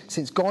Jesus.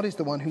 Since God is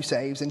the one who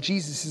saves and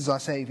Jesus is our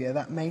Saviour,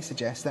 that may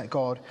suggest that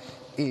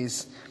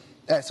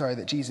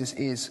that Jesus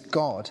is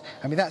God.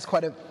 I mean, that's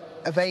quite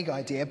a vague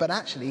idea, but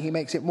actually he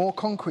makes it more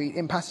concrete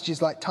in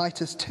passages like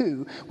Titus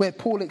 2, where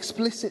Paul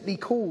explicitly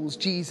calls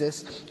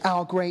Jesus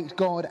our great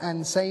God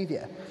and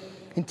Saviour.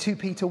 In 2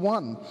 Peter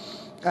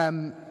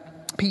 1,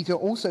 Peter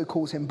also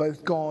calls him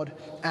both God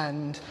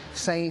and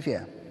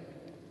Saviour.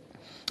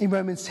 In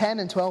Romans 10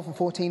 and 12 and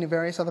 14 and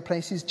various other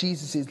places,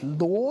 Jesus is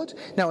Lord.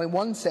 Now, in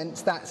one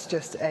sense, that's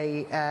just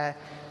a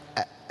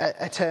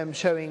term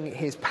showing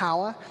his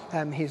power,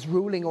 his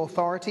ruling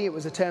authority. It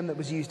was a term that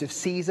was used of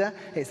Caesar.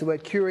 It's the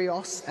word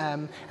kurios,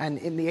 and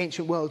in the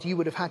ancient world you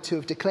would have had to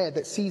have declared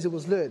that Caesar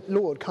was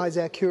Lord,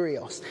 Kaiser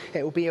Kurios.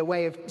 It will be a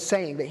way of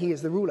saying that he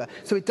is the ruler.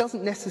 So it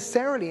doesn't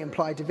necessarily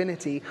imply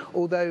divinity,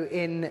 although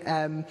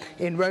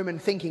in Roman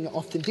thinking it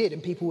often did,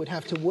 and people would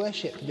have to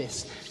worship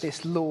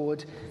this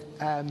Lord.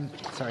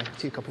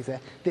 Two copies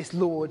there. This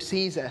Lord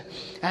Caesar.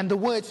 And the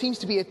word seems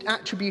to be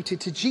attributed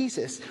to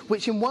Jesus,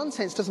 which in one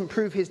sense doesn't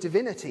prove his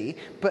divinity,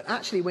 but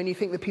actually when you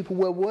think that people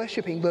were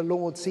worshipping the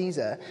Lord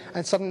Caesar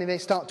and suddenly they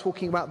start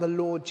talking about the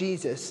Lord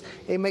Jesus,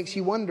 it makes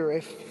you wonder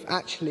if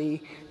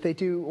actually they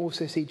do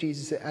also see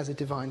Jesus as a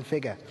divine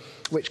figure,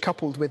 which,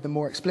 coupled with the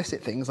more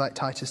explicit things like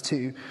Titus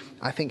 2,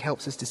 I think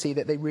helps us to see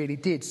that they really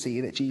did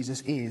see that Jesus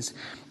is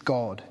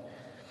God.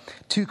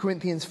 2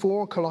 Corinthians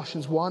 4,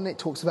 Colossians 1, it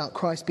talks about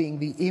Christ being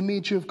the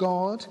image of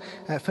God.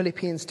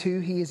 Philippians 2,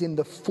 he is in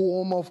the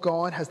form of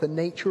God, has the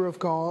nature of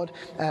God.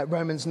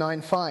 Romans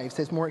 9:5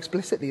 says more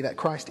explicitly that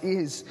Christ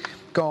is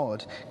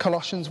God.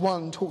 Colossians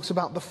 1 talks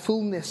about the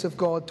fullness of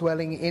God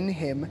dwelling in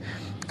him,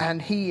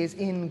 and he is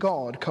in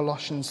God.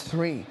 Colossians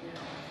 3.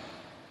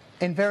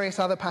 In various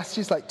other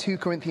passages like 2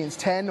 Corinthians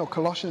 10 or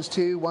Colossians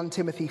 2, 1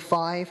 Timothy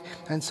 5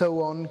 and so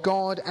on,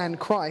 God and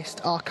Christ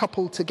are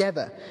coupled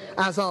together,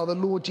 as are the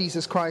Lord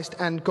Jesus Christ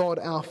and God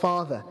our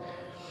Father.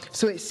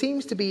 So it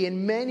seems to be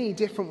in many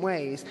different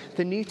ways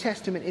the New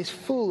Testament is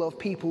full of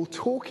people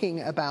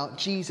talking about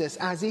Jesus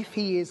as if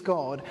he is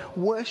God,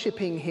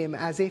 worshipping him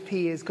as if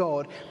he is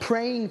God,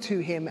 praying to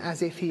him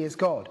as if he is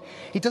God.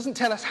 It doesn't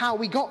tell us how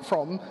we got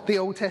from the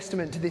Old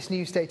Testament to this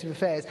new state of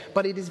affairs,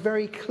 but it is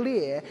very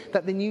clear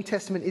that the New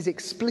Testament is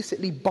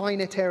explicitly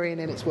binitarian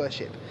in its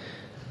worship.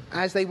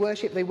 As they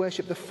worship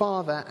the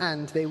Father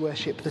and they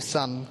worship the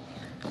Son,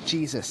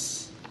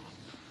 Jesus.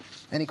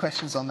 Any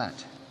questions on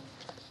that?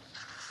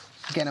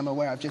 Again, I'm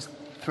aware I've just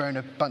thrown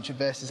a bunch of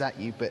verses at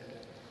you, but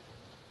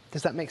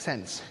does that make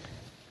sense?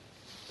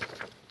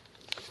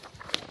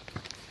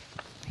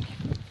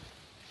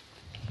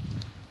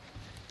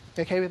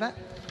 You okay with that?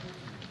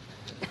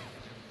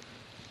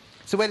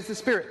 So where does the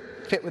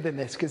Spirit fit within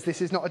this? Because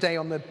this is not a day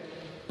on the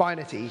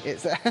binity,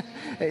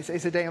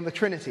 it's a day on the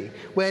Trinity.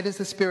 Where does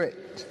the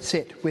Spirit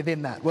sit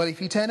within that? Well,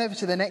 if you turn over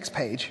to the next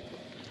page,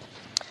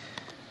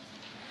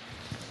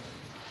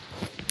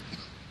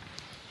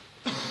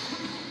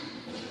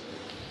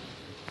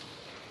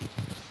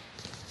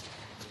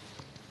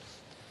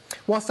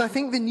 whilst I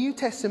think the New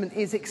Testament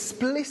is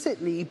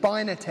explicitly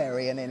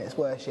binitarian in its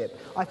worship,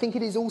 I think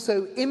it is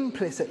also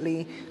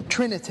implicitly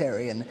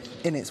Trinitarian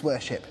in its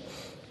worship.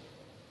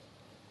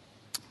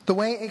 The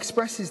way it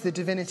expresses the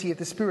divinity of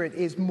the Spirit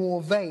is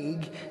more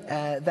vague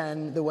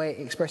than the way it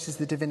expresses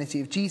the divinity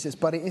of Jesus,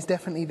 but it is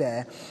definitely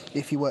there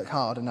if you work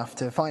hard enough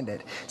to find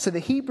it. So the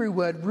Hebrew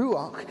word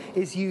ruach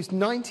is used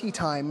 90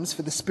 times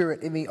for the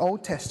Spirit in the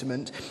Old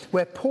Testament,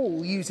 where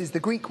Paul uses the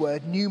Greek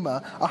word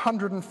pneuma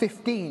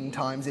 115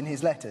 times in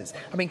his letters.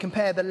 I mean,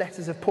 compare the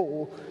letters of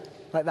Paul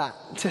like that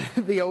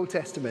to the Old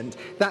Testament.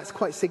 That's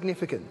quite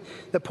significant,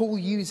 that Paul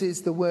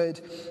uses the word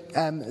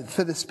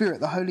for the Spirit,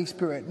 the Holy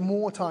Spirit,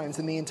 more times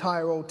than the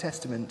entire Old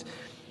Testament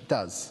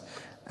does.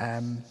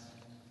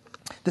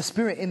 The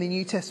Spirit in the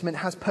New Testament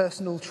has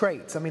personal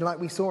traits. I mean, like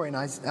we saw in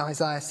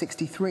Isaiah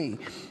 63,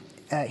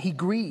 he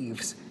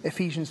grieves,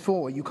 Ephesians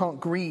 4. You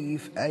can't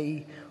grieve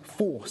a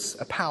force,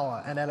 a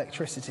power, an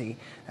electricity,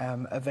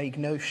 a vague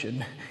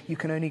notion. You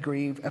can only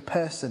grieve a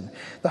person.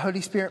 The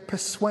Holy Spirit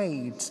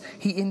persuades,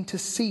 he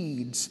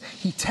intercedes,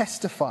 he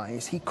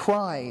testifies, he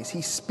cries,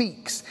 he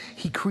speaks,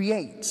 he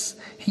creates,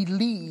 he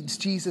leads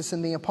Jesus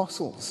and the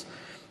apostles.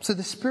 So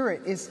the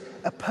Spirit is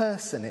a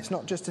person. It's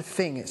not just a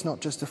thing. It's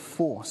not just a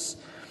force.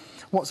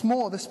 What's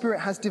more, the Spirit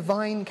has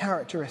divine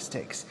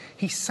characteristics.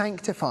 He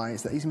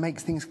sanctifies, that is,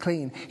 makes things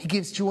clean. He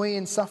gives joy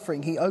in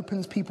suffering. He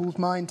opens people's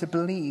mind to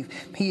believe.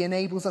 He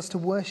enables us to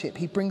worship.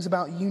 He brings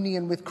about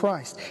union with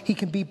Christ. He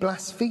can be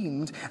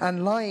blasphemed,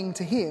 and lying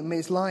to him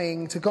is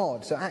lying to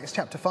God. So Acts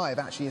chapter 5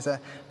 actually is a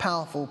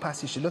powerful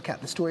passage to look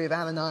at, the story of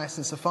Ananias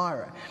and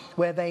Sapphira,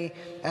 where they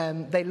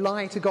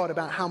lie to God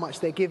about how much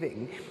they're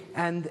giving.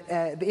 And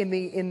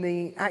in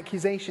the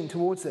accusation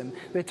towards them,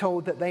 they're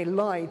told that they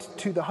lied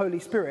to the Holy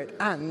Spirit,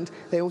 and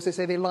they also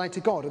say they lied to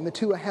God. And the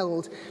two are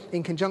held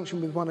in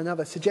conjunction with one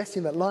another,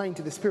 suggesting that lying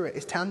to the Spirit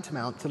is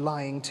tantamount to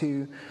lying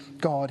to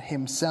God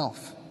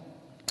himself.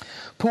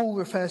 Paul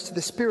refers to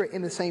the Spirit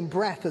in the same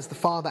breath as the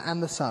Father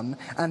and the Son,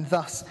 and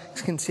thus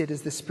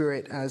considers the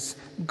Spirit as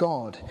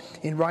God.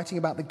 In writing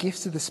about the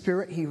gifts of the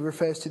Spirit, he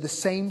refers to the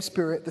same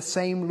Spirit, the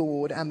same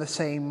Lord, and the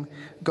same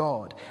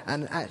God.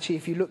 And actually,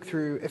 if you look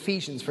through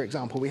Ephesians, for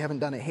example, we haven't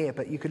done it here,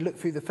 but you could look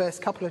through the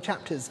first couple of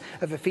chapters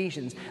of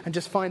Ephesians and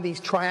just find these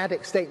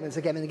triadic statements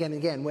again and again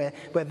and again, where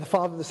the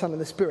Father, the Son,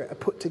 and the Spirit are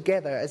put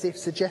together as if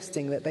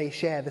suggesting that they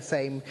share the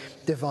same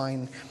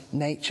divine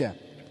nature.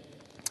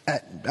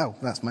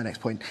 That's my next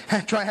point.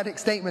 Triadic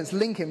statements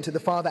link him to the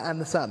Father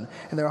and the Son,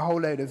 and there are a whole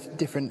load of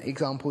different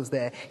examples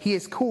there. He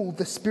is called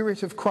the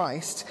Spirit of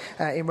Christ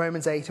in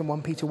Romans 8 and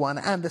 1 Peter 1,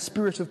 and the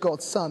Spirit of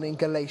God's Son in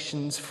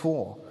Galatians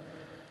 4.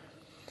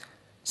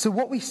 So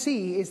what we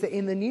see is that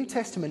in the New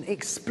Testament,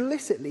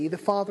 explicitly, the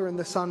Father and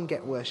the Son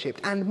get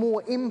worshipped, and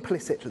more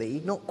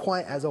implicitly, not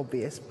quite as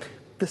obvious,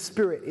 the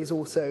Spirit is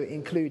also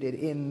included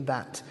in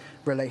that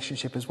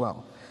relationship as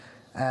well.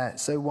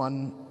 So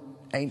one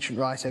ancient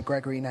writer,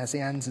 Gregory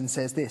Nazianzen,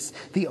 says this: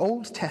 the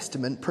Old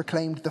Testament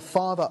proclaimed the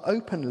Father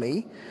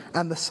openly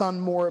and the Son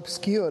more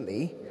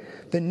obscurely.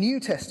 The New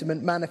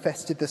Testament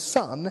manifested the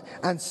Son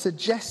and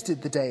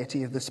suggested the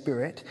deity of the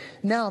Spirit.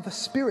 Now the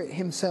Spirit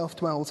himself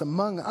dwells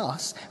among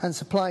us and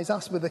supplies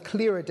us with a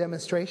clearer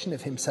demonstration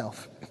of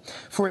himself.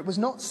 For it was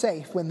not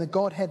safe, when the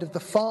Godhead of the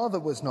Father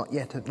was not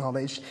yet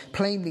acknowledged,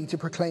 plainly to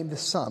proclaim the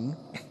Son,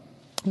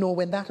 nor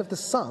when that of the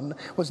Son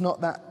was not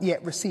that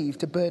yet received,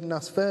 to burden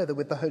us further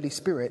with the Holy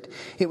Spirit.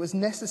 It was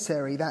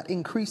necessary that,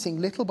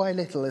 increasing little by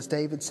little, as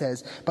David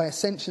says, by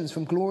ascensions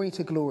from glory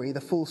to glory,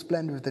 the full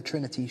splendour of the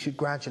Trinity should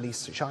gradually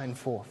shine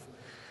forth.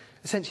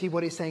 Essentially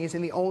what he's saying is,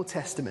 in the Old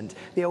Testament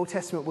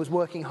was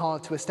working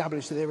hard to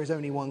establish that there is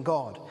only one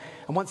God.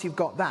 And once you've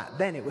got that,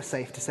 then it was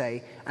safe to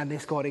say, and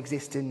this God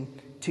exists in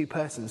two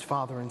persons,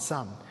 Father and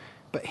Son.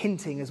 but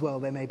hinting as well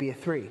there may be a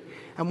 3.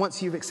 And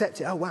once you've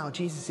accepted, oh wow,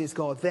 Jesus is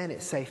God, then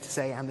it's safe to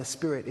say, and the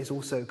Spirit is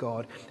also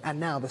God. And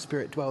now the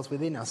Spirit dwells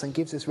within us and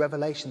gives us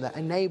revelation that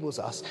enables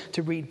us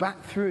to read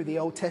back through the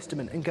Old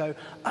Testament and go,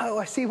 oh,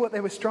 I see what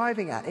they were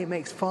striving at. It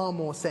makes far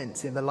more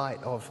sense in the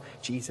light of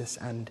Jesus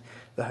and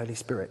the Holy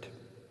Spirit.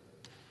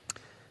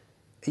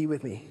 Are you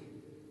with me?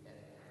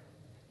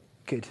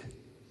 Good.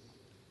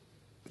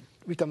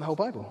 We've done the whole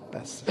Bible.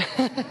 That's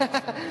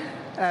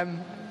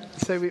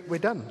so we're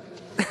done.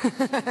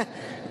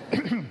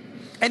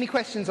 Any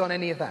questions on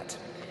any of that?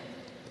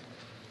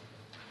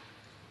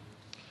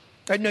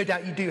 No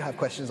doubt you do have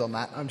questions on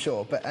that, I'm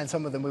sure, and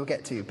some of them we'll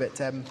get to. But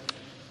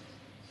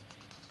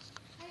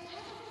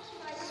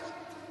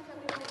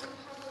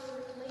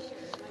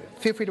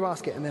feel free to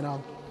ask it, and then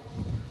I'll.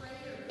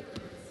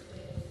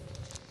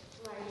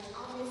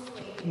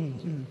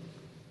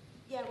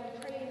 Yeah, we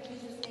pray in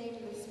Jesus' name,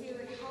 and the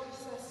Spirit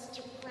helps us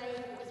to pray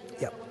because we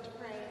don't know what to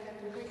pray, and then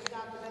we pray to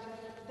God, but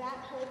that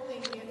whole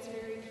thing gets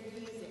very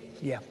confusing.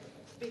 Yeah.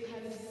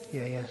 Because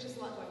Yeah. there's just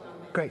a lot going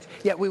on there. Great.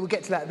 Yeah, we will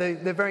get to that.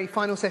 The very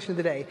final session of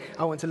the day,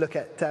 I want to look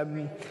at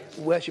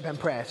worship and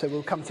prayer, so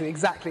we'll come to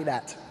exactly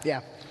that.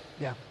 Yeah.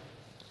 I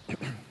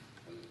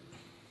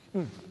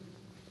can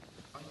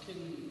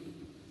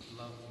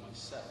love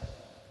myself,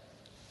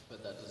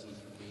 but that doesn't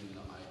mean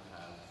that I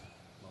have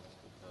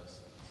multiple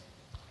persons.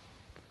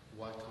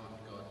 Why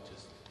can't God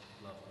just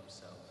love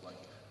himself? Like,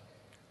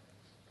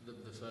 the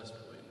first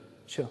point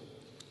Sure.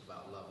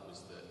 about love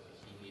was that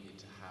he needed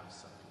to have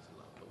something to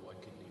love, but why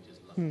couldn't he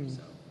just love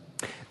himself?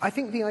 I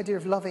think the idea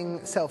of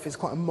loving self is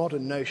quite a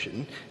modern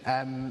notion,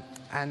 and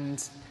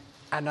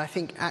I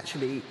think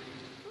actually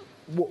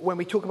when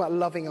we talk about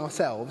loving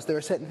ourselves, there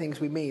are certain things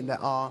we mean that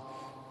are,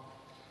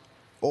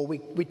 or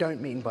we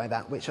don't mean by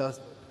that, which are,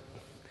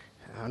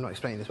 I'm not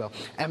explaining this well.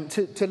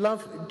 To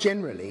love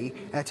generally,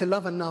 to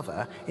love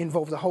another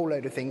involves a whole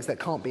load of things that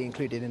can't be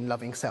included in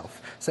loving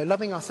self. So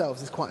loving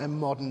ourselves is quite a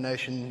modern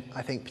notion,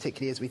 I think,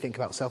 particularly as we think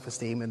about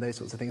self-esteem and those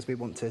sorts of things. We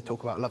want to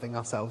talk about loving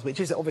ourselves, which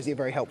is obviously a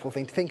very helpful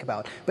thing to think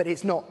about, but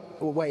it's not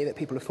a way that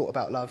people have thought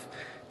about love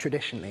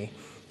traditionally.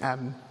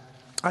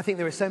 I think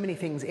there are so many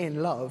things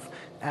in love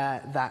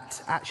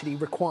that actually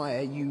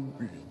require you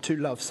to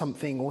love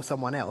something or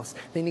someone else.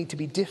 They need to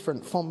be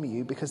different from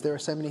you because there are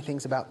so many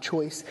things about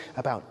choice,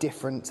 about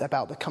difference,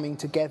 about the coming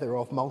together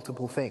of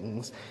multiple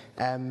things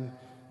that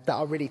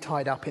are really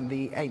tied up in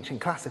the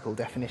ancient classical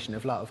definition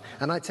of love.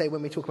 And I'd say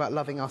when we talk about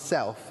loving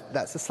ourselves,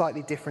 that's a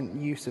slightly different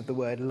use of the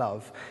word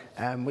love,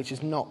 which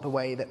is not the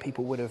way that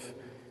people would have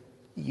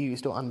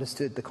used or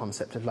understood the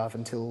concept of love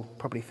until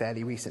probably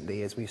fairly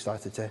recently as we've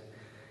started to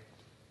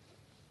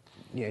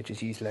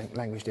just use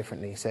language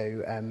differently.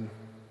 So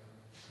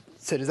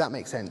does that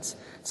make sense?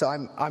 So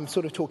I'm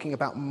sort of talking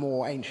about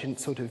more ancient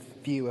sort of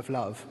view of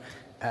love.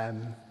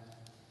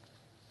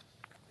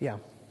 Yeah.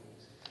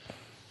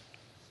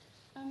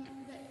 But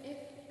if,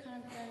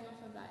 kind of going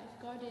off of that, if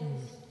God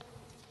is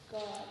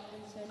God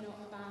and so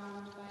not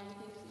bound by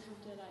anything, doesn't have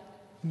to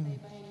play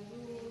by any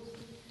rules,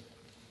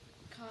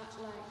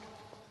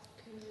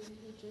 can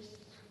he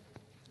just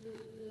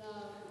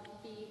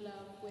be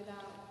love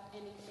without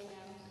anything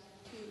else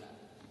to love?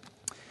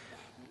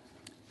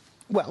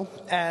 Well,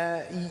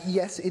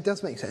 yes, it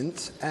does make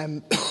sense.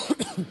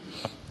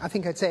 I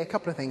think I'd say a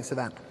couple of things to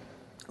that.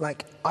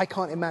 Like, I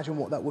can't imagine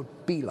what that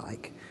would be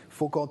like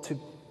for God to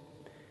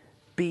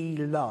be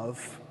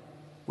love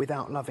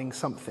without loving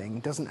something.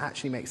 Doesn't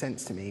actually make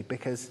sense to me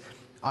because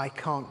I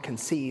can't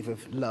conceive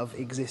of love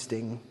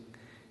existing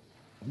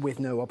with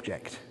no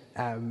object.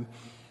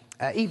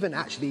 Even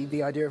actually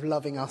the idea of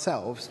loving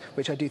ourselves,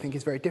 which I do think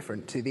is very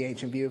different to the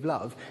ancient view of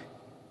love,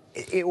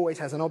 it always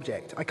has an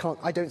object.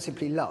 I don't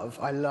simply love,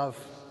 I love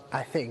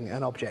a thing,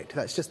 an object.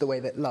 That's just the way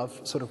that love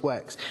sort of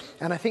works.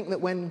 And I think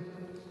that when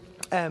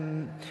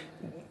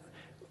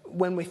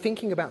we're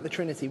thinking about the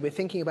Trinity, we're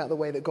thinking about the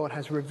way that God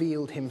has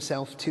revealed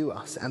himself to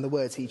us and the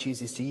words he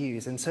chooses to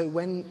use. And so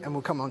and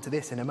we'll come on to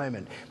this in a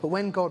moment, but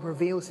when God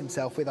reveals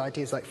himself with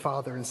ideas like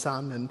Father and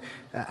Son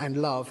and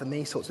love and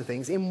these sorts of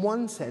things, in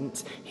one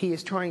sense, he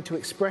is trying to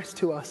express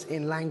to us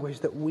in language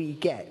that we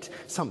get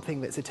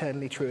something that's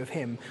eternally true of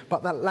him.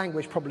 But that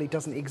language probably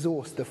doesn't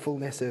exhaust the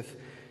fullness of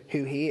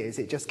who he is.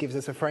 It just gives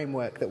us a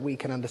framework that we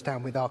can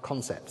understand with our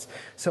concepts.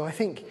 So I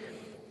think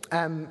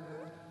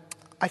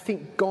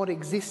God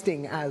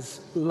existing as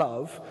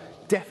love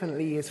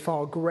definitely is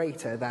far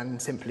greater than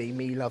simply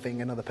me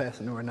loving another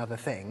person or another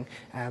thing.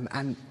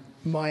 And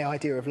my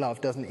idea of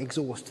love doesn't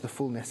exhaust the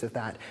fullness of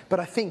that. But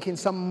I think in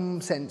some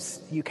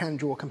sense you can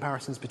draw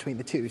comparisons between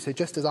the two. So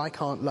just as I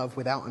can't love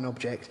without an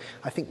object,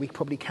 I think we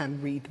probably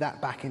can read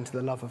that back into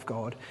the love of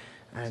God.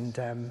 And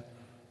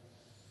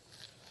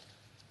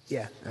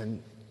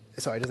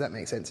sorry, does that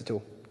make sense at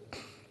all?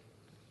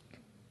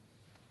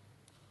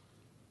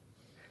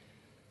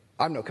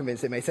 I'm not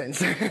convinced it makes sense.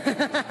 Would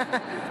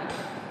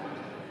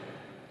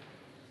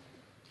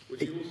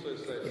you also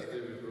say it's to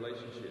do with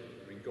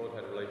relationship? I mean, God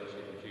had a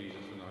relationship with Jesus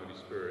and the Holy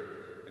Spirit,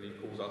 and he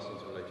calls us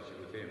into a relationship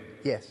with him.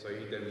 Yes. So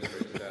he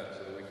demonstrates that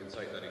so that we can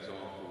take that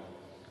example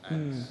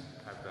and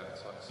have that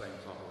same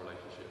type of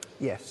relationship.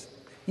 Yes.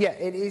 Yeah,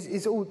 it is.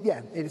 It's all.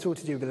 Yeah, it is all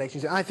to do with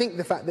relationship. I think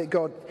the fact that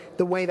God,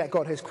 the way that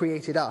God has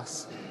created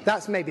us,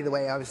 that's maybe the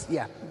way I was.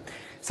 Yeah.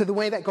 So the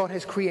way that God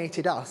has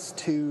created us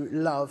to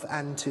love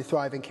and to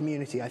thrive in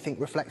community, I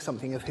think reflects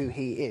something of who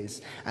He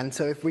is. And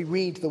so if we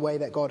read the way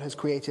that God has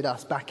created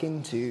us back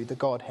into the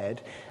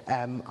Godhead,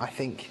 I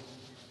think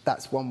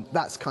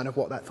that's kind of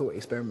what that thought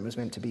experiment was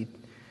meant to be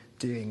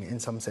doing in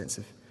some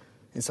sort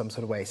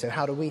of way. So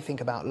how do we think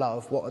about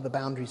love? What are the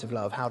boundaries of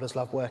love? How does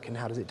love work, and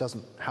how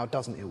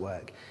doesn't it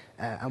work?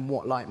 And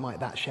what light might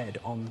that shed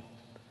on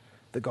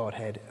the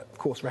Godhead? Of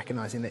course,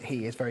 recognizing that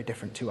He is very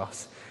different to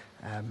us.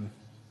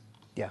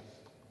 Yeah.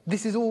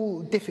 This is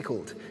all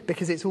difficult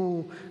because it's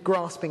all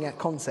grasping at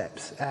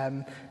concepts.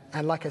 And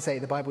like I say,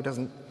 the Bible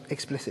doesn't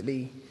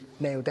explicitly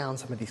nail down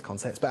some of these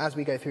concepts, but as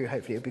we go through,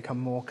 hopefully it'll become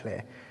more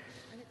clear.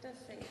 And it does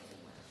say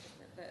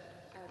somewhere,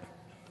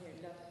 doesn't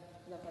it, that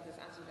love others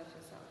as you love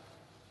yourself.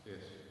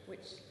 Yes.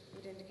 Which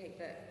would indicate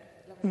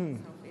that loving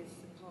yourself is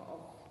part of.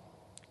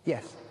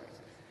 Yes.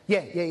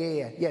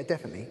 Yeah,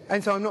 definitely.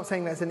 And so I'm not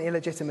saying that's an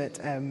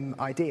illegitimate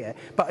idea,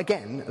 but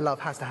again,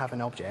 love has to have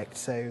an object.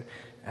 So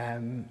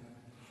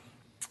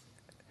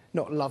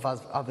not love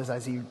others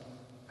as you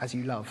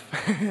love.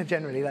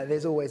 Generally, like,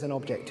 there's always an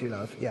object to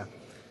love. Yeah.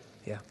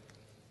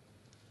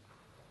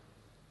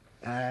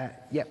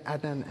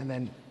 Adnan, and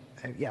then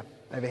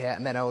over here,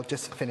 and then I'll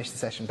just finish the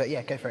session. But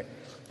yeah, go for it.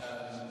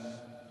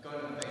 Going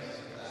on the basis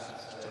of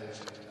that,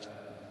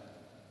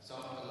 so a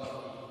lot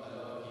of people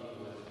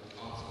would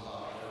answer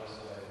love, but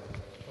also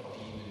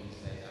probably even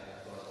say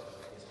that God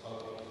is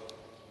holy.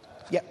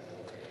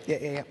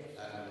 Yeah.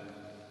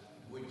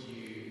 Would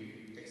you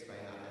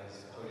explain that as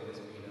holiness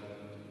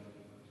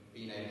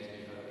being able to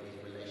be holy is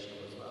relational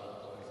as well,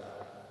 or is that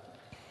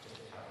just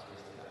a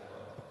characteristic that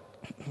God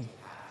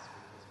has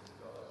because he's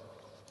God?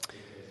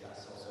 Because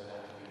that's also an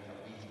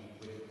attribute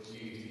that we would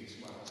use to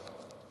describe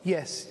God.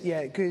 Yes,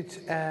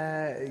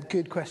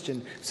 good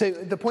question. So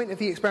the point of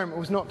the experiment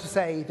was not to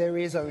say there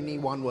is only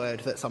one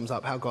word that sums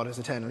up how God has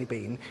eternally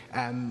been,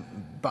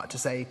 but to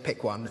say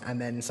pick one, and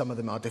then some of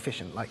them are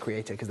deficient, like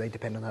creator, because they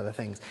depend on other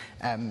things.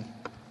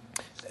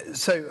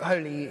 So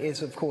holy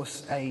is, of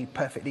course, a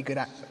perfectly good,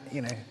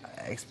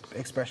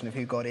 expression of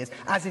who God is,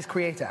 as is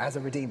creator, as a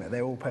redeemer.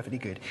 They're all perfectly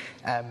good.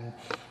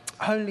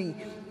 Holy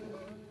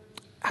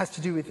has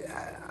to do with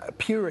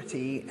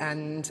purity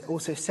and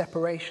also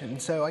separation.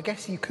 So I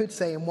guess you could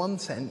say, in one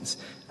sense,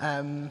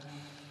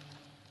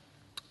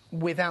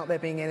 without there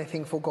being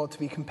anything for God to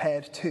be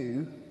compared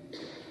to,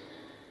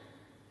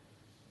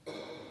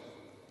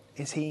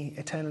 is he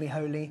eternally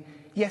holy?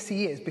 Yes,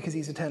 he is, because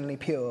he's eternally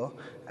pure.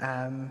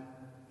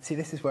 See,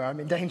 this is where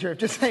I'm in danger of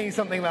just saying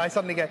something that I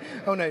suddenly go,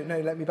 oh no,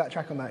 let me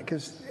backtrack on that,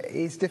 because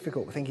it's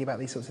difficult thinking about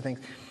these sorts of things.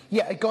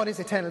 Yeah, God is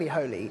eternally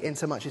holy in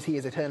so much as he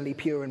is eternally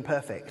pure and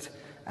perfect.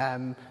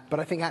 But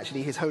I think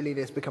actually his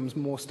holiness becomes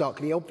more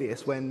starkly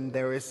obvious when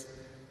there is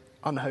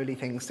unholy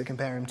things to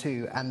compare him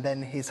to, and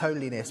then his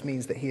holiness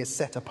means that he is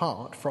set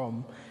apart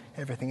from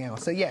everything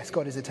else. So yes,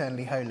 God is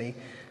eternally holy,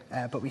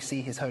 but we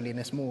see his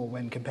holiness more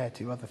when compared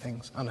to other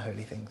things,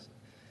 unholy things.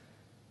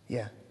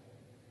 Yeah.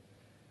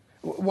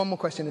 One more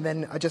question, and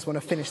then I just want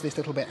to finish this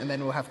little bit, and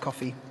then we'll have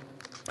coffee.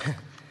 And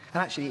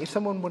actually, if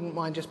someone wouldn't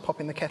mind just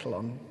popping the kettle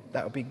on,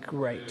 that would be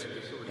great.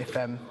 If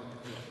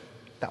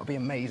that would be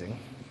amazing.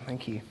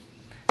 Thank you.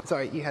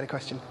 Sorry, you had a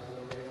question.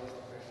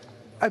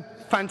 Oh,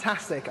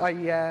 fantastic!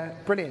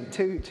 Brilliant.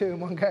 Two in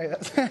one go.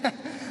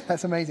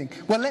 That's amazing.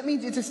 Well, let me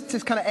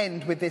just kind of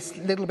end with this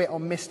little bit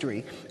on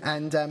mystery,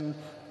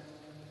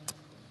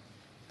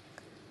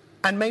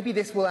 and maybe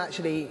this will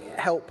actually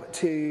help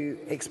to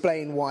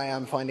explain why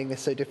I'm finding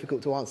this so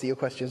difficult to answer your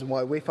questions and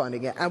why we're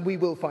finding it, and we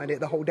will find it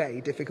the whole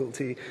day difficult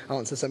to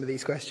answer some of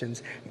these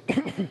questions.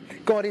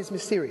 God is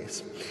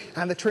mysterious,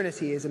 and the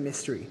Trinity is a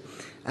mystery.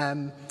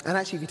 And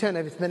actually, if you turn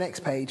over to the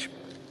next page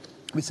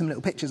with some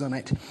little pictures on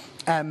it,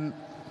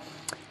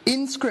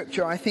 in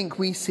Scripture, I think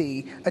we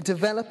see a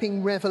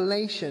developing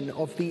revelation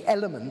of the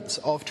elements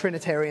of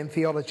Trinitarian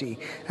theology.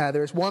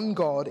 There is one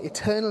God,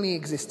 eternally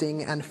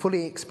existing and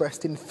fully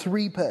expressed in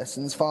three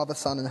persons, Father,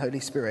 Son, and Holy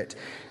Spirit.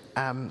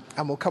 And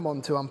we'll come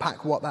on to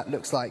unpack what that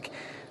looks like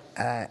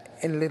in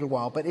a little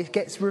while. But it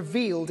gets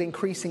revealed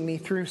increasingly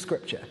through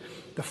Scripture.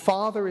 The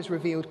Father is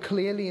revealed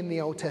clearly in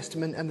the Old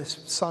Testament, and the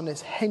Son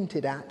is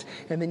hinted at.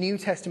 In the New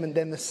Testament,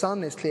 then the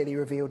Son is clearly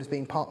revealed as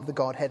being part of the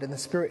Godhead, and the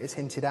Spirit is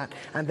hinted at.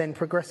 And then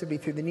progressively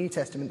through the New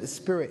Testament, the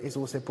Spirit is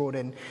also brought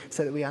in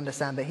so that we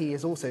understand that he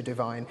is also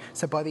divine.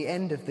 So by the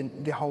end of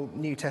the whole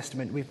New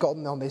Testament, we've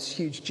gotten on this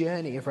huge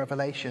journey of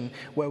revelation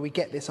where we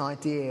get this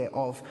idea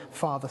of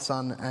Father,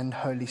 Son, and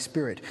Holy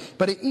Spirit.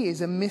 But it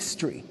is a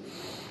mystery.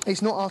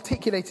 It's not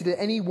articulated at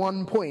any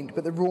one point,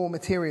 but the raw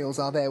materials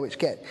are there which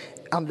get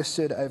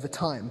understood over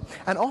time.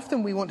 And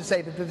often we want to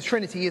say that the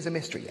Trinity is a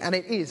mystery, and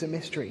it is a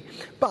mystery.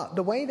 But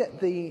the way that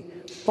the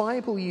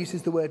Bible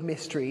uses the word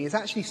mystery is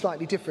actually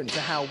slightly different to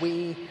how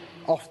we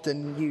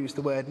often use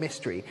the word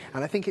mystery.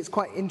 And I think it's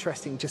quite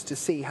interesting just to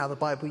see how the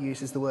Bible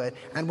uses the word.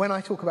 And when I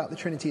talk about the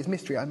Trinity as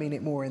mystery, I mean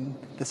it more in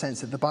the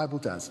sense that the Bible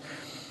does.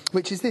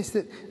 which is this,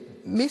 that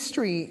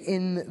mystery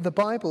in the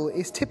Bible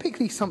is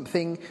typically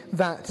something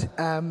that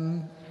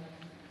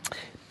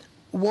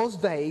was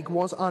vague,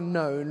 was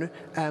unknown,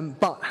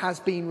 but has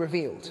been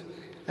revealed.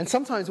 And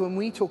sometimes when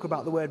we talk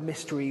about the word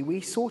mystery,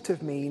 we sort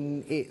of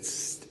mean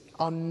it's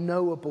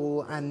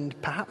unknowable and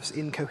perhaps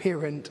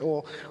incoherent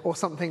or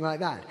something like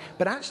that.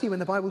 But actually, when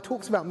the Bible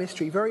talks about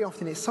mystery, very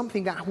often it's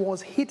something that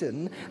was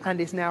hidden and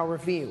is now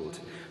revealed.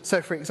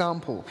 So, for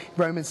example,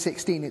 Romans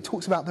 16, it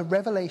talks about the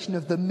revelation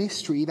of the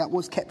mystery that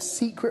was kept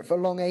secret for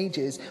long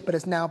ages, but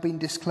has now been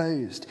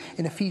disclosed.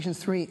 In Ephesians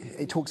 3,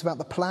 it talks about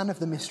the plan of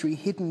the mystery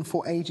hidden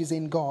for ages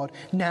in God,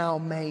 now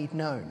made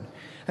known.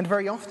 And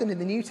very often in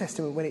the New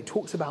Testament, when it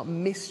talks about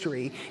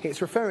mystery,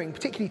 it's referring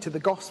particularly to the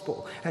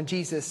gospel and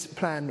Jesus'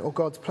 plan, or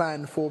God's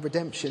plan for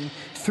redemption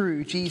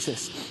through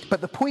Jesus.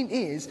 But the point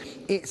is,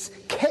 it's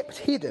kept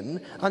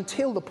hidden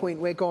until the point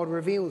where God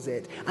reveals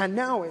it, and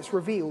now it's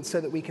revealed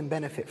so that we can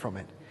benefit from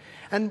it.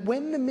 And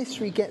when the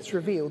mystery gets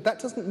revealed, that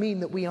doesn't mean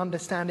that we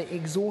understand it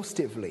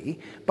exhaustively,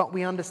 but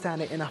we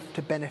understand it enough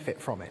to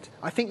benefit from it.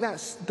 I think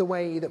that's the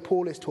way that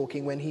Paul is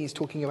talking when he's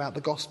talking about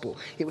the gospel.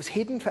 It was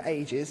hidden for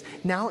ages,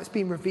 now it's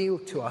been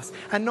revealed to us.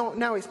 And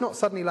now it's not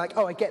suddenly like,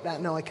 oh, I get that,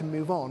 now I can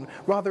move on.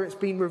 Rather, it's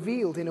been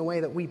revealed in a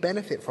way that we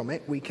benefit from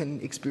it. We can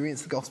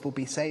experience the gospel,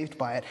 be saved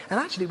by it. And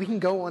actually, we can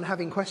go on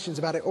having questions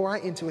about it all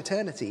right into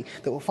eternity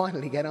that will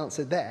finally get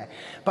answered there.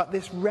 But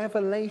this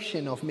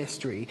revelation of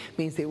mystery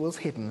means that it was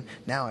hidden,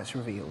 now it's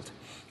revealed.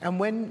 And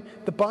when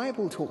the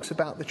Bible talks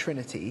about the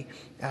Trinity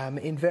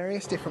in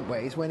various different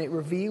ways, when it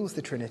reveals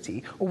the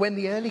Trinity, or when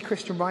the early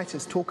Christian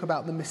writers talk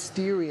about the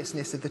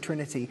mysteriousness of the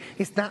Trinity,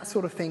 it's that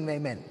sort of thing they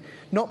meant.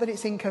 Not that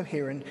it's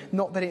incoherent,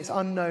 not that it's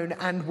unknown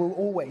and will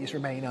always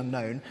remain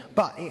unknown,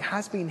 but it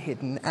has been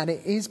hidden and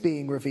it is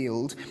being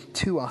revealed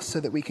to us so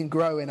that we can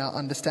grow in our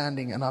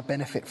understanding and our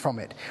benefit from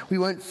it. We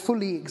won't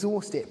fully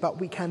exhaust it, but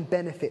we can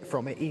benefit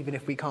from it even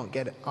if we can't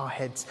get our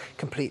heads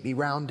completely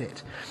round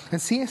it. And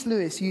C.S.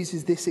 Lewis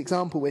uses this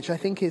example, which I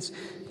think is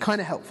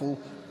kind of helpful,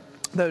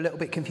 though a little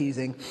bit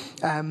confusing.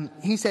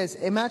 He says,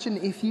 imagine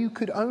if you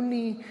could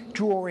only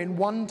draw in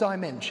one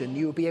dimension,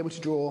 you would be able to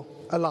draw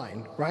a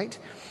line, right?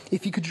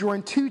 If you could draw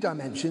in 2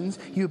 dimensions,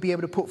 you would be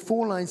able to put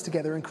 4 lines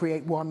together and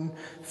create one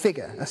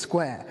figure, a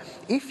square.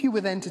 If you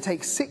were then to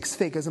take 6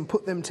 figures and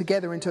put them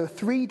together into a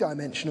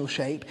 3-dimensional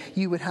shape,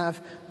 you would have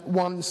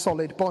one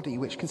solid body,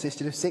 which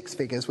consisted of 6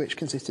 figures, which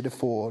consisted of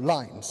 4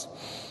 lines.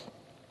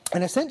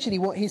 And essentially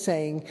what he's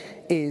saying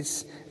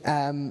is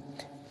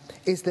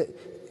that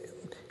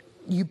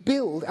you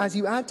build, as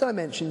you add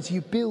dimensions,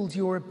 you build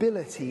your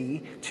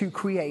ability to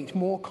create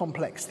more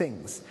complex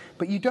things.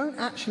 But you don't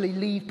actually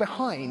leave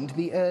behind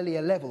the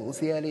earlier levels,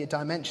 the earlier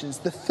dimensions.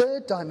 The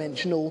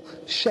 3rd-dimensional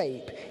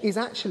shape is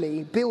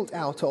actually built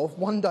out of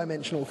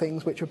 1-dimensional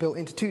things which are built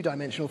into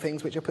 2-dimensional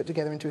things which are put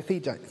together into a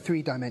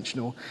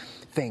 3-dimensional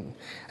thing.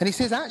 And he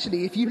says,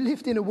 actually, if you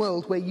lived in a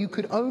world where you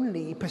could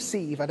only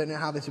perceive, I don't know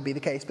how this would be the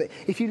case, but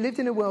if you lived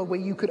in a world where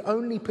you could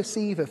only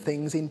perceive of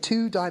things in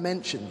 2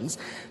 dimensions,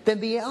 then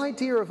the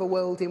idea of a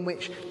world in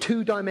which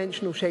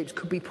 2-dimensional shapes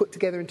could be put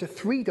together into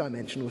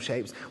 3-dimensional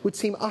shapes would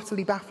seem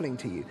utterly baffling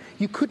to you.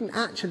 You couldn't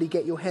actually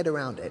get your head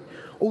around it.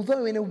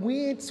 Although in a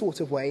weird sort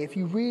of way, if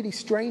you really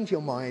strained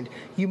your mind,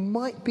 you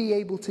might be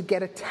able to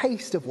get a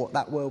taste of what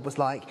that world was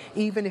like,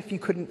 even if you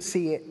couldn't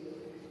see it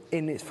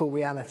in its full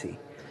reality.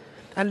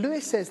 And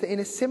Lewis says that in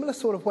a similar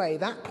sort of way,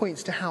 that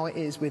points to how it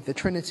is with the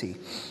Trinity.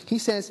 He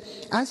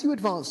says, as you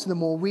advance to the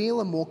more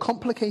real and more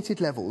complicated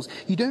levels,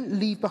 you don't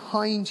leave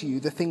behind you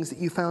the things that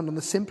you found on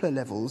the simpler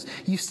levels.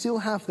 You still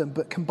have them,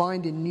 but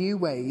combined in new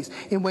ways,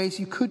 in ways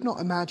you could not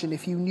imagine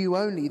if you knew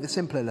only the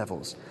simpler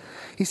levels.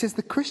 He says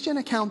the Christian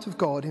account of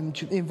God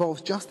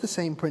involves just the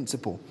same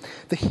principle.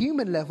 The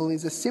human level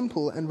is a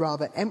simple and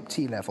rather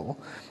empty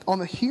level. On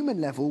the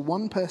human level,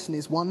 one person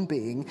is one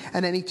being,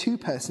 and any 2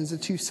 persons are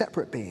 2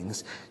 separate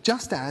beings.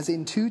 Just as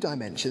in 2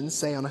 dimensions,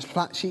 say on a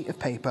flat sheet of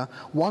paper,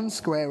 1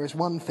 square is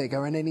 1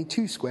 figure, and any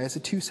 2 squares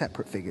are 2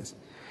 separate figures.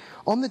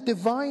 On the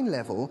divine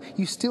level,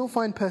 you still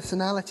find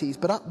personalities,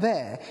 but up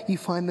there you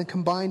find them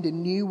combined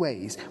in new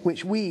ways,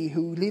 which we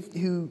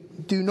who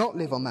do not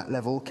live on that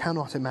level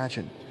cannot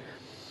imagine.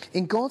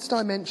 In God's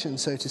dimension,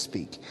 so to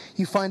speak,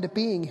 you find a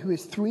being who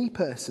is 3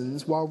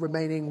 persons while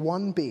remaining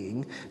 1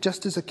 being,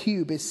 just as a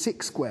cube is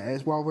 6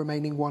 squares while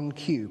remaining 1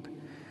 cube.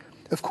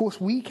 Of course,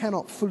 we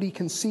cannot fully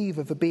conceive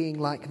of a being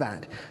like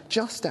that,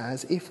 just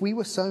as if we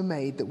were so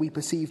made that we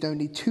perceived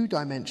only 2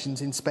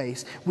 dimensions in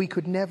space, we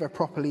could never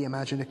properly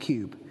imagine a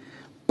cube.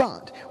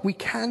 But we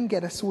can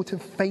get a sort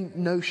of faint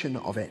notion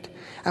of it.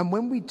 And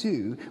when we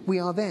do, we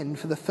are then,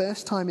 for the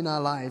first time in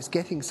our lives,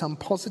 getting some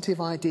positive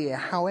idea,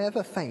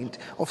 however faint,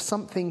 of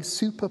something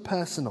super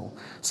personal,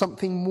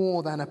 something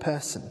more than a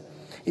person.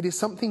 It is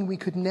something we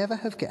could never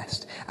have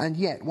guessed, and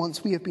yet,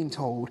 once we have been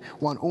told,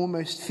 one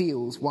almost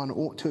feels one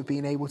ought to have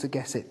been able to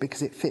guess it,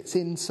 because it fits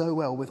in so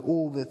well with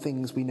all the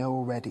things we know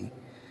already.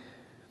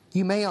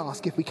 You may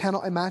ask, if we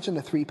cannot imagine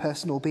a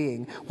three-personal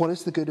being, what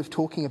is the good of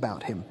talking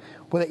about him?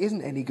 Well, there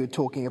isn't any good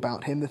talking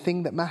about him. The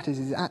thing that matters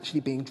is actually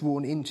being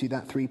drawn into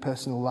that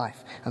three-personal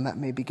life, and that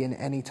may begin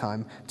any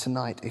time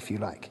tonight, if you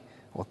like,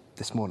 or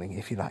this morning,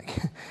 if you like.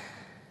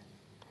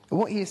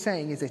 What he is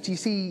saying is that, do you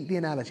see the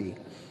analogy?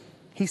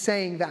 He's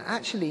saying that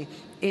actually,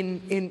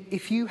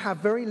 if you have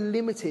very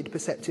limited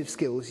perceptive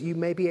skills, you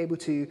may be able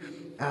to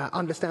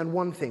understand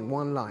one thing,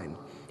 one line.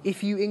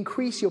 If you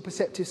increase your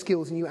perceptive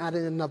skills and you add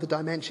in another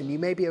dimension, you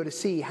may be able to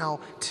see how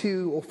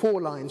 2 or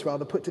 4 lines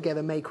rather put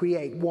together may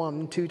create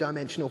one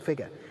 2-dimensional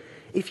figure.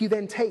 If you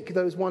then take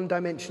those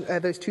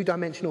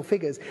 2-dimensional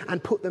figures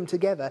and put them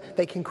together,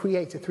 they can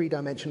create a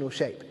 3-dimensional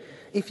shape.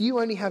 If you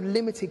only have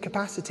limited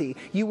capacity,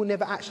 you will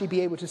never actually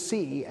be able to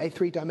see a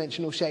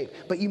 3-dimensional shape,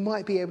 but you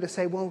might be able to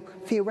say, well,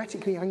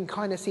 theoretically, I can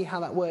kind of see how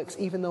that works,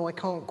 even though I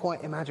can't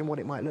quite imagine what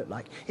it might look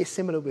like. It's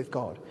similar with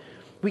God.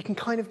 We can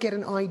kind of get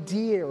an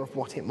idea of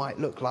what it might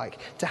look like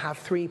to have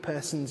 3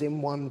 persons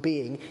in one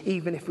being,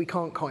 even if we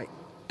can't quite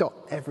dot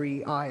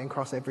every I and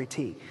cross every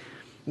T.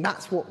 And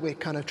that's what we're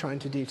kind of trying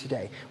to do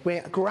today.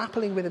 We're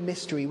grappling with a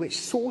mystery which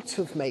sort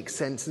of makes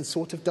sense and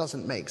sort of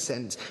doesn't make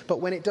sense.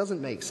 But when it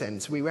doesn't make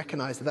sense, we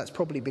recognise that that's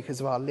probably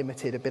because of our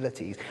limited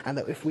abilities, and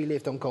that if we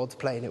lived on God's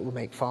plane, it would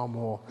make far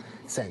more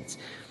sense.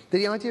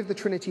 The idea of the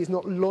Trinity is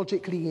not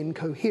logically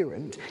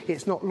incoherent,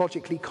 it's not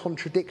logically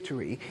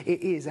contradictory,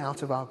 it is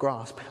out of our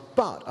grasp.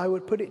 But I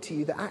would put it to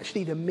you that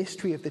actually the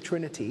mystery of the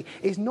Trinity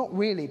is not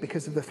really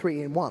because of the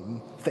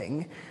 3-in-1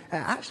 thing.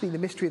 Actually, the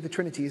mystery of the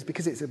Trinity is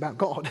because it's about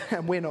God,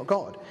 and we're not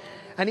God.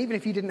 And even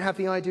if you didn't have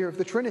the idea of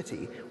the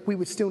Trinity, we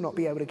would still not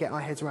be able to get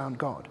our heads around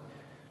God.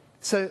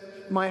 So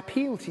my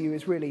appeal to you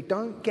is really,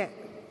 don't get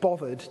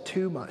bothered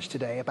too much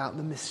today about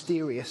the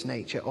mysterious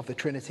nature of the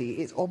Trinity.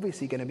 It's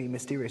obviously going to be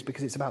mysterious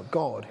because it's about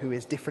God, who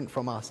is different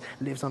from us,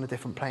 lives on a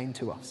different plane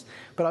to us.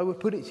 But I would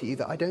put it to you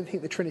that I don't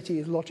think the Trinity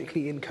is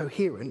logically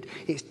incoherent.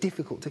 It's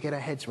difficult to get our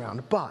heads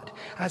around. But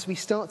as we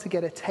start to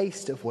get a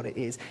taste of what it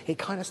is, it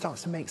kind of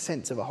starts to make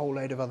sense of a whole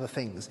load of other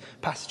things.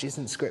 Passages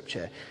in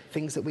Scripture,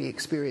 things that we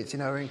experience in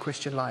our own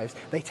Christian lives,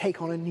 they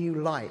take on a new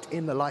light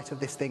in the light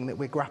of this thing that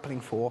we're grappling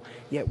for,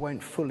 yet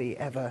won't fully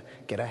ever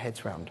get our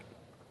heads around.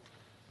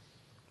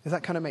 Does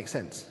that kind of make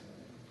sense?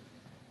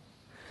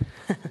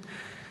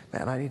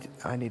 Man,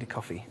 I need a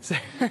coffee. So,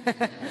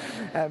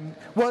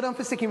 well done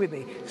for sticking with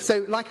me.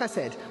 So, like I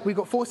said, we've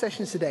got 4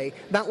 sessions today.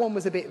 That one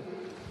was a bit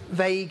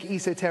vague,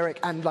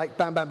 esoteric, and like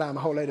bam, bam, bam, a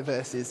whole load of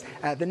verses.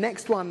 The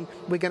next one,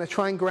 we're going to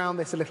try and ground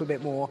this a little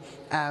bit more.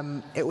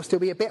 It will still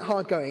be a bit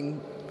hard going,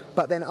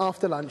 but then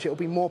after lunch, it will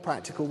be more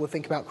practical. We'll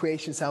think about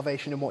creation,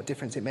 salvation, and what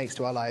difference it makes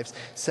to our lives.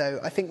 So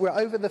I think we're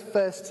over the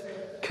first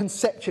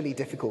conceptually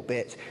difficult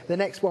bit. The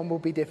next one will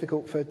be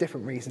difficult for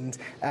different reasons,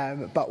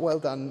 but well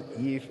done.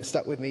 You've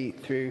stuck with me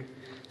through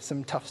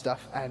some tough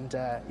stuff, and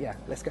yeah,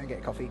 let's go and get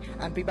a coffee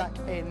and be back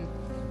in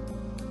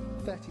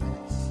 30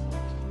 minutes.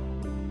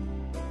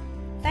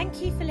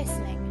 Thank you for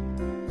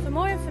listening. For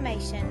more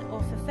information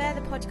or for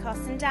further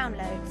podcasts and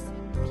downloads,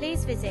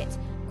 please visit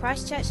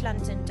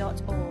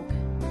christchurchlondon.org.